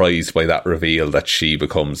all surprised by that reveal that she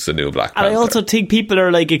becomes the new Black Panther. And I also think people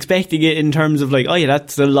are like expecting it in terms of like, oh yeah,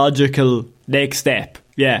 that's the logical next step.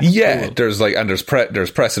 Yeah, cool.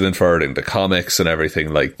 There's precedent for it in the comics and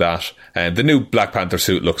everything like that. And the new Black Panther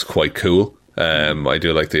suit looks quite cool. I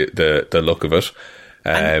do like the look of it.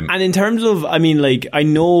 And in terms of, I mean, like, I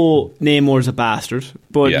know Namor's a bastard,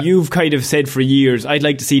 but you've kind of said for years, I'd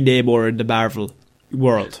like to see Namor in the Marvel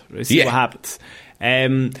world. See what happens.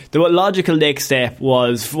 The logical next step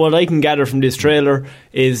was, what I can gather from this trailer,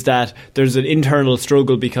 is that there's an internal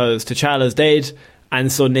struggle because T'Challa's dead,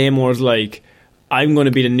 and so Namor's like, I'm going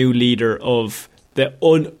to be the new leader of the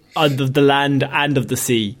land and of the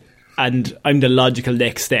sea, and I'm the logical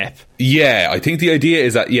next step. Yeah, I think the idea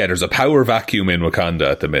is that, there's a power vacuum in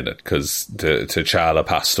Wakanda at the minute because T'Challa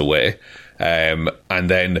passed away. And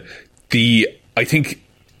then I think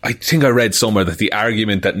I read somewhere that the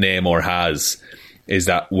argument that Namor has is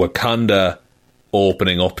that Wakanda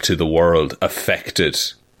opening up to the world affected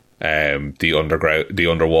the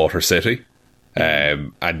underwater city.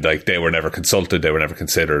 And like, they were never consulted, they were never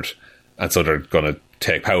considered, and so they're going to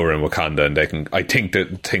take power in Wakanda, and I think the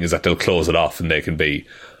thing is that they'll close it off and they can be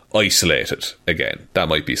isolated again. That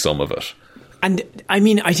might be some of it. And I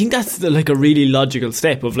mean, I think that's like a really logical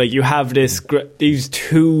step of like, you have these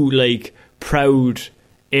two like proud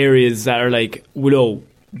areas that are like, no,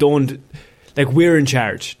 don't, like, we're in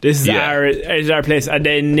charge. This is our place. And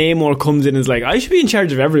then Namor comes in and is like, I should be in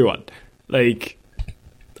charge of everyone. Like,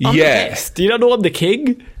 I'm the best. Do you not know I'm the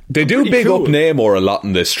king? They do big up Namor a lot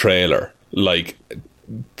in this trailer. Like,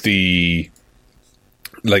 and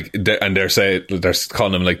they're saying, they're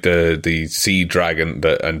calling him like the sea dragon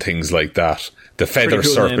and things like that. The feather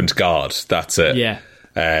serpent god. That's it. Yeah.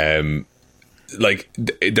 Like,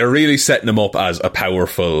 they're really setting him up as a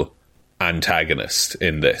powerful antagonist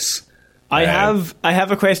in this. I have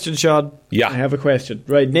a question, Sean. Yeah. I have a question.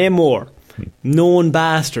 Right, Namor. Known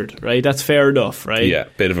bastard, right? That's fair enough, right? Yeah,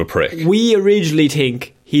 bit of a prick. We originally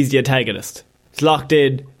think he's the antagonist. It's locked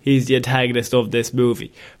in. He's the antagonist of this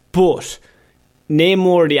movie. But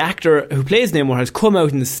Namor, the actor who plays Namor, has come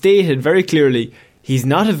out and stated very clearly he's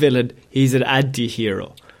not a villain, he's an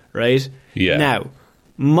anti-hero, right? Yeah. Now,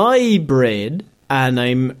 my brain, and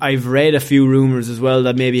I've read a few rumours as well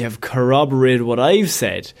that maybe have corroborated what I've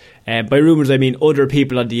said. By rumours, I mean other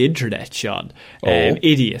people on the internet, Sean.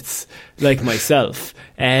 Idiots like myself,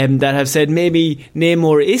 that have said maybe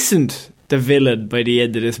Namor isn't the villain by the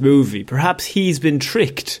end of this movie. Perhaps he's been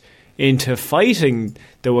tricked into fighting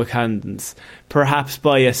the Wakandans, perhaps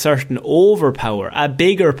by a certain overpower, a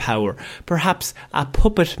bigger power, perhaps a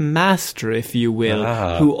puppet master, if you will,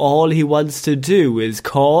 who all he wants to do is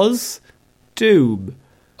cause doom.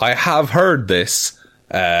 I have heard this.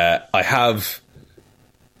 I have.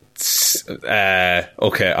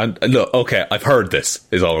 Okay, I've heard this.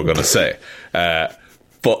 Is all we're going to say.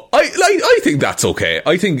 But I think that's okay.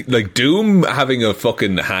 I think like Doom having a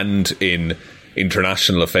fucking hand in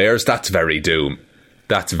international affairs, that's very Doom.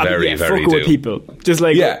 That's very Doom. With people, just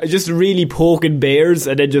really poking bears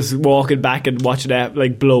and then just walking back and watching it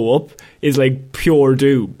like blow up is like pure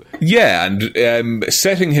Doom. Yeah, and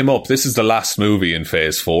setting him up. This is the last movie in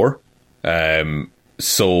Phase 4,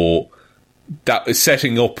 so that is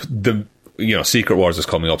setting up the Secret Wars is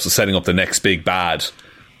coming up, so setting up the next big bad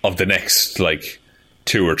of the next like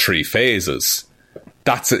 2 or 3 phases.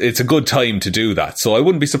 It's a good time to do that, so I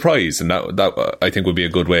wouldn't be surprised, and that I think would be a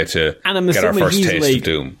good way to get our first taste of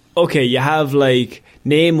Doom. Okay, you have like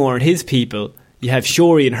Namor and his people, you have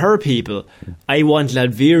Shuri and her people. I want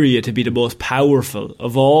Latveria to be the most powerful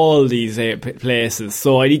of all these places,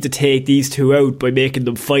 so I need to take these two out by making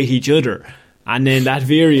them fight each other, and then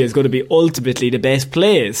Latveria is going to be ultimately the best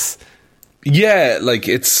place. Yeah, like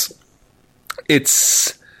it's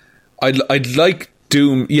I'd like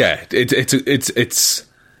Doom, yeah, it's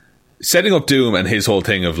setting up Doom and his whole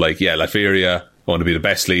thing of like, yeah, Latveria, I want to be the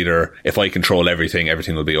best leader. If I control everything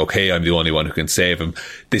will be okay. I'm the only one who can save him.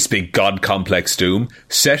 This big god complex Doom,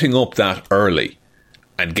 setting up that early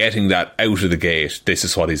and getting that out of the gate. This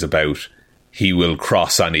is what he's about. He will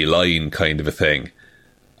cross any line, kind of a thing.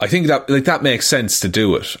 I think that makes sense to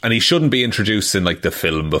do it, and he shouldn't be introduced in like the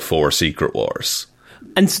film before Secret Wars.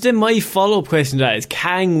 And so then my follow-up question to that is,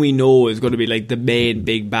 Kang we know is going to be like the main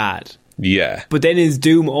big bad. Yeah. But then is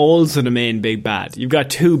Doom also the main big bad? You've got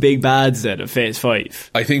 2 big bads then at Phase 5.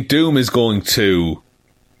 I think Doom is going to...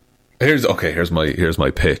 Here's my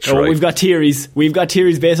pitch, right? We've got theories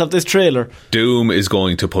based off this trailer. Doom is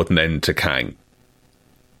going to put an end to Kang.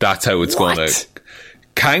 That's how it's going to...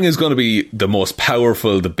 Kang is going to be the most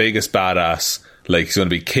powerful, the biggest badass. Like, he's going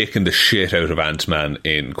to be kicking the shit out of Ant-Man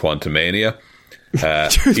in Quantumania.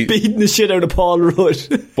 Just beating the shit out of Paul Rudd.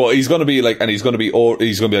 But he's going to be like, and he's going to be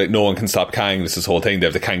like, no one can stop Kang. This is his whole thing. They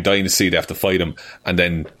have the Kang Dynasty. They have to fight him, and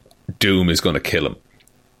then Doom is going to kill him.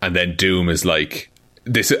 And then Doom is like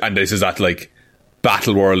this is that like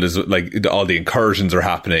battle world is like all the incursions are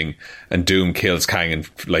happening, and Doom kills Kang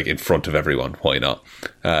in front of everyone. Why not?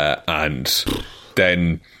 And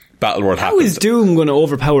then battle world happens. How is Doom going to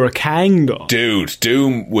overpower Kang though? Dude,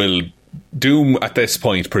 Doom at this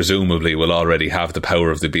point presumably will already have the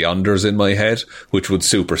power of the Beyonders in my head, which would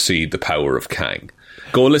supersede the power of Kang.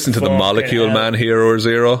 Go listen to the Molecule Man Hero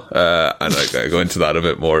Zero, and I go into that a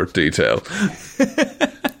bit more detail.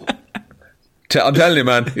 I'm telling you,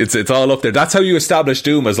 man, it's all up there. That's how you establish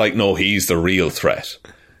Doom as like, no, he's the real threat.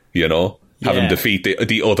 Have him defeat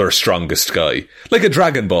the other strongest guy, like a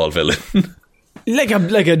Dragon Ball villain. Like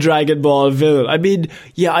a Dragon Ball villain. I mean,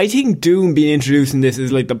 yeah, I think Doom being introduced in this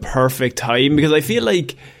is like the perfect time, because I feel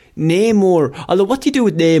like Namor... Although, what do you do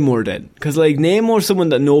with Namor then? Because like Namor's someone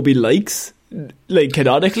that nobody likes, like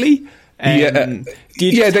canonically. Do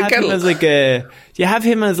you have him as like a... Do you have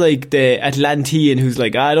him as like the Atlantean who's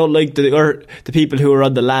like, I don't like the people who are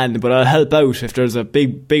on the land, but I'll help out if there's a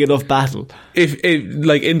big enough battle? If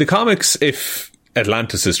like in the comics, if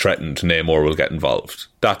Atlantis is threatened, Namor will get involved.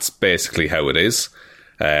 That's basically how it is.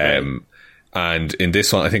 And in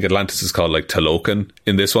this one, I think Atlantis is called like Talokan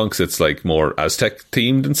in this one, because it's like more Aztec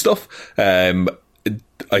themed and stuff.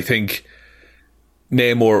 I think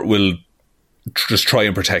Namor will just try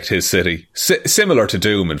and protect his city, similar to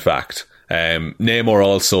Doom, in fact. Namor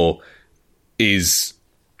also is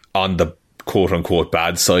on the quote-unquote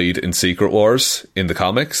bad side in Secret Wars in the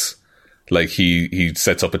comics. Like, he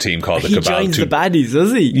sets up a team called the Cabal. He joins the baddies,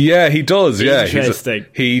 does he? Yeah, he does, yeah. Interesting.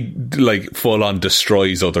 He like, full-on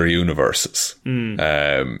destroys other universes.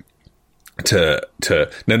 Now,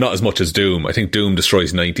 not as much as Doom. I think Doom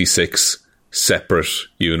destroys 96 separate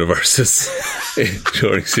universes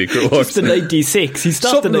during Secret Wars. Just the 96. He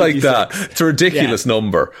stopped something the 96. like that. It's a ridiculous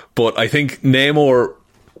number. But I think Namor,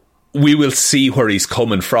 we will see where he's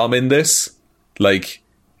coming from in this. Like,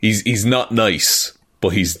 he's not nice, but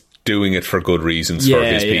he's doing it for good reasons for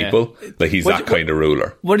his people. Like, he's that kind of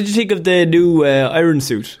ruler. What did you think of the new Iron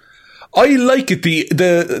Suit? I like it.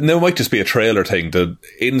 Now, it might just be a trailer thing. The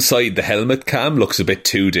inside the helmet cam looks a bit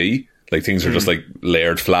 2D. Like, things are just like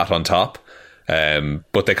layered flat on top.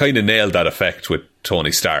 But they kind of nailed that effect with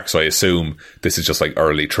Tony Stark, so I assume this is just like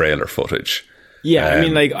early trailer footage. Yeah, I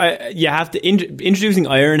mean, like, you have to introducing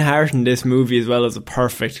Ironheart in this movie as well as a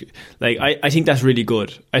perfect. Like, I think that's really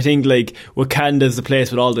good. I think like Wakanda's the place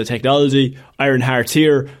with all the technology. Ironheart's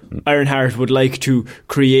here. Ironheart would like to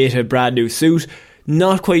create a brand new suit.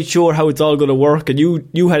 Not quite sure how it's all going to work. And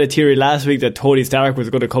you had a theory last week that Tony Stark was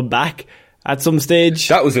going to come back at some stage.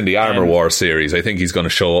 That was in the Armor Wars series. I think he's going to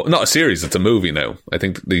show up. Not a series, it's a movie now. I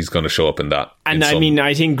think he's going to show up in that. And I mean,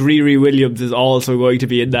 I think Riri Williams is also going to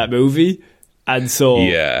be in that movie. And so,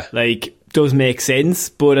 like, does make sense.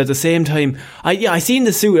 But at the same time, I seen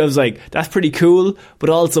the suit. I was like, that's pretty cool. But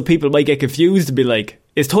also, people might get confused and be like,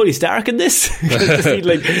 is Tony Stark in this?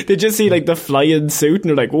 They just see like the flying suit and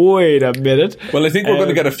they're like, wait a minute. Well, I think we're going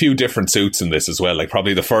to get a few different suits in this as well. Like,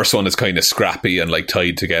 probably the first one is kind of scrappy and like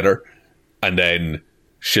tied together. And then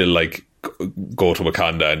she'll like go to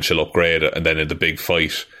Wakanda and she'll upgrade it. And then in the big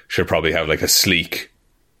fight, she'll probably have like a sleek,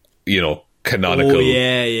 canonical,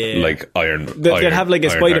 like Iron. They'd have like a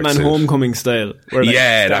Spider-Man Homecoming style, where like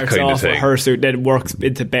that kind of thing. Her suit then works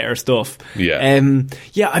into better stuff. Yeah,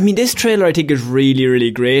 I mean, this trailer I think is really, really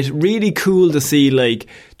great. Really cool to see, like,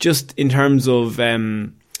 just in terms of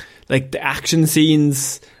like the action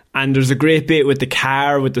scenes. And there's a great bit with the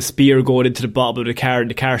car, with the spear going into the bottom of the car and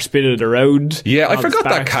the car spinning it around. Yeah, I forgot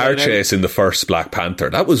that car chase in the first Black Panther.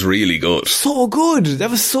 That was really good. So good. That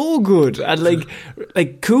was so good. And like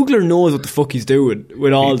Coogler knows what the fuck he's doing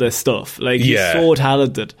with all this stuff. Like, he's so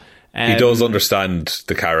talented. He does understand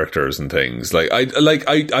the characters and things. Like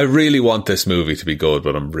I really want this movie to be good,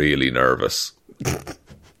 but I'm really nervous.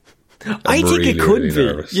 I think it could be.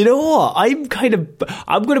 Nervous. You know what? I'm going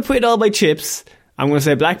to put in all my chips. I'm going to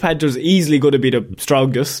say Black Panther's easily going to be the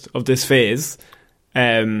strongest of this phase.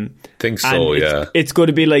 Think so, yeah. It's going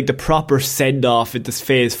to be like the proper send-off at this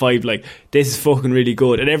phase 5. Like, this is fucking really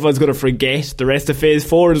good. And everyone's going to forget the rest of phase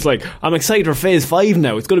 4. It's like, I'm excited for phase 5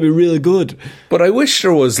 now. It's going to be really good. But I wish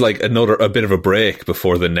there was like a bit of a break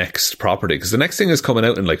before the next property. Because the next thing is coming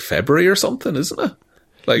out in like February or something, isn't it?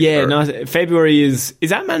 Like, February is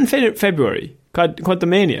that man February?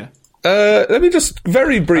 Quantumania? Let me just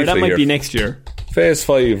very briefly. That might be next year. Phase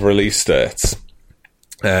 5 release dates.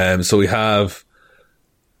 So we have.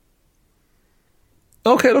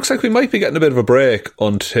 Okay, it looks like we might be getting a bit of a break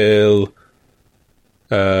until.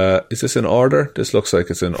 Is this in order? This looks like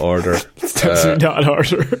it's in order. It's absolutely not in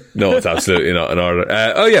order. No, it's absolutely not in order.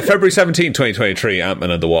 February 17, 2023,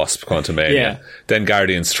 Ant-Man and the Wasp, Quantumania. Yeah. Then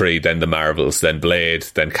Guardians 3, then The Marvels, then Blade,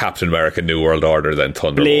 then Captain America, New World Order, then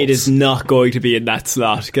Thunderbolts. Blade is not going to be in that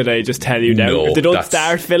slot, can I just tell you now? No, if they don't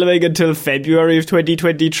start filming until February of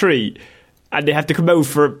 2023, and they have to come out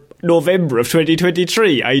for November of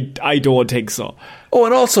 2023, I don't think so. Oh,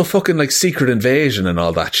 and also fucking like Secret Invasion and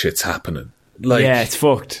all that shit's happening. Like, yeah, it's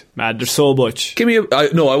fucked, man. There's so much. Give me I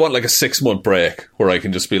want like a 6-month break where I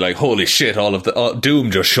can just be like, holy shit, all of the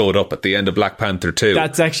Doom just showed up at the end of Black Panther 2.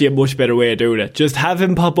 That's actually a much better way of doing it. Just have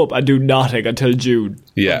him pop up and do nothing until June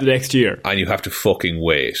of the next year. And you have to fucking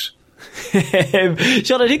wait.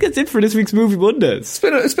 Sean, I think that's it for this week's Movie Mondays.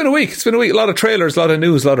 It's been a week. A lot of trailers, a lot of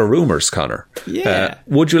news, a lot of rumours, Connor. Yeah.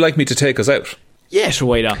 Would you like me to take us out? Yeah, sure,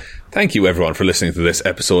 why not? Thank you everyone for listening to this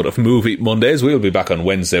episode of Movie Mondays. We will be back on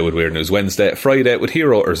Wednesday with Weird News Wednesday, Friday with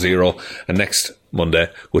Hero or Zero, and next Monday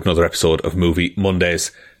with another episode of Movie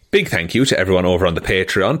Mondays. Big thank you to everyone over on the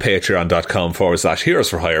Patreon, patreon.com/Heroes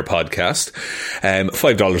for Hire podcast.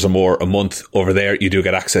 $5 or more a month over there. You do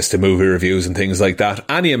get access to movie reviews and things like that.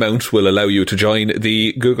 Any amount will allow you to join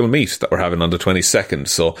the Google Meet that we're having on the 22nd.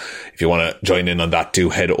 So if you want to join in on that, do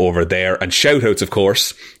head over there. And shout outs, of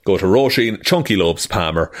course, go to Roisin, Chunky Lopes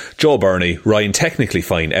Palmer, Joe Burney, Ryan Technically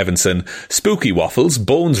Fine Evanson, Spooky Waffles,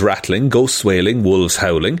 Bones Rattling, Ghosts Wailing, Wolves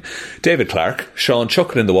Howling, David Clark, Sean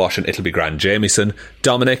Chucking in the Wash and It'll Be Grand Jamieson,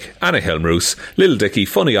 Dominic, Anna Helmroos, Little Dicky,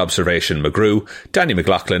 Funny Observation McGrew, Danny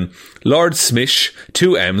McLaughlin, Lord Smish,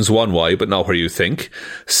 2 M's, 1 Y, but not where you think,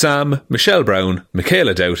 Sam, Michelle Brown,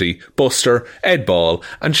 Michaela Doughty, Buster, Ed Ball,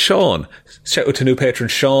 and Sean. Shout out to new patron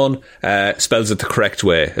Sean. Spells it the correct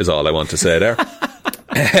way is all I want to say there.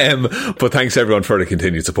 But thanks everyone for the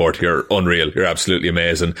continued support. You're unreal. You're absolutely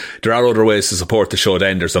amazing. There are other ways to support the show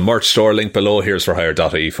then. There's a merch store link below,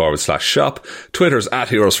 heroesforhire.ie/shop. Twitter's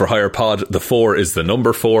 @HeroesForHirePod. The 4 is the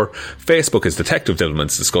number 4. Facebook is Detective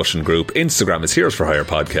Dillman's discussion group. Instagram is Heroes for Hire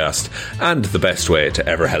Podcast. And the best way to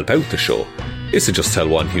ever help out the show is to just tell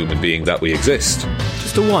one human being that we exist.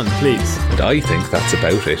 Just a one, please. And I think that's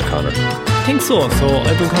about it, Connor. I think so. So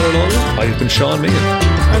I've been Connor Lawler. I've been Sean Meehan.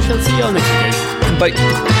 I shall see you all next week, guys. Bye.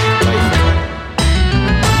 Bye.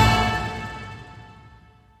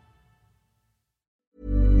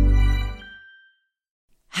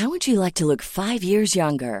 How would How'd you like to look 5 years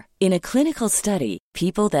younger? In a clinical study,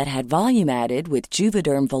 people that had volume added with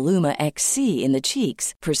Juvederm Voluma XC in the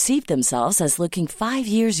cheeks perceived themselves as looking 5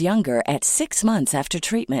 years younger at 6 months after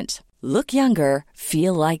treatment. Look younger,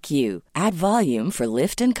 feel like you. Add volume for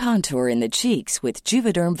lift and contour in the cheeks with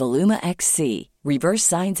Juvederm Voluma XC. Reverse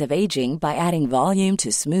signs of aging by adding volume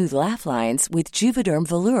to smooth laugh lines with Juvederm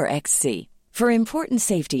Volure XC. For important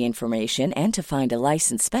safety information and to find a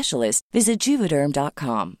licensed specialist, visit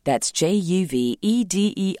Juvederm.com. That's JUVEDERM.com.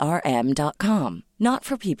 Not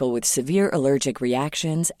for people with severe allergic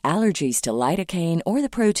reactions, allergies to lidocaine, or the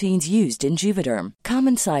proteins used in Juvederm.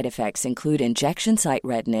 Common side effects include injection site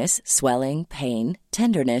redness, swelling, pain,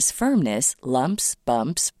 tenderness, firmness, lumps,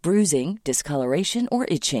 bumps, bruising, discoloration, or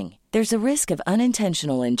itching. There's a risk of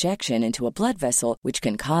unintentional injection into a blood vessel, which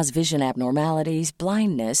can cause vision abnormalities,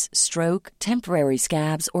 blindness, stroke, temporary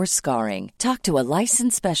scabs, or scarring. Talk to a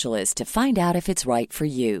licensed specialist to find out if it's right for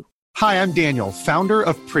you. Hi, I'm Daniel, founder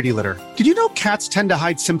of Pretty Litter. Did you know cats tend to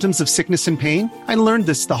hide symptoms of sickness and pain? I learned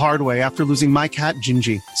this the hard way after losing my cat,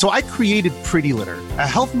 Gingy. So I created Pretty Litter, a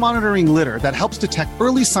health monitoring litter that helps detect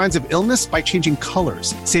early signs of illness by changing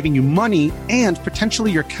colors, saving you money and potentially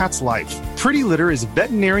your cat's life. Pretty Litter is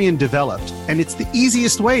veterinarian developed, and it's the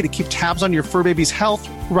easiest way to keep tabs on your fur baby's health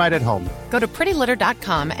right at home. Go to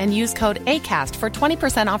prettylitter.com and use code ACAST for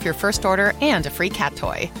 20% off your first order and a free cat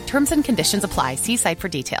toy. Terms and conditions apply. See site for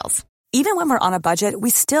details. Even when we're on a budget, we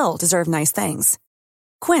still deserve nice things.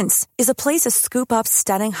 Quince is a place to scoop up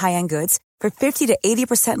stunning high-end goods for 50 to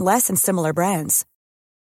 80% less than similar brands.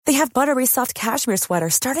 They have buttery soft cashmere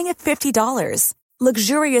sweaters starting at $50,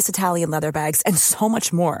 luxurious Italian leather bags, and so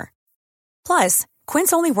much more. Plus,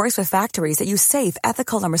 Quince only works with factories that use safe,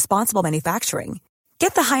 ethical, and responsible manufacturing.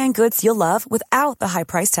 Get the high-end goods you'll love without the high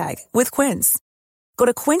price tag with Quince. Go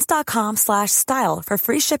to quince.com/style for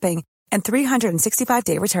free shipping and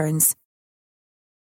 365-day returns.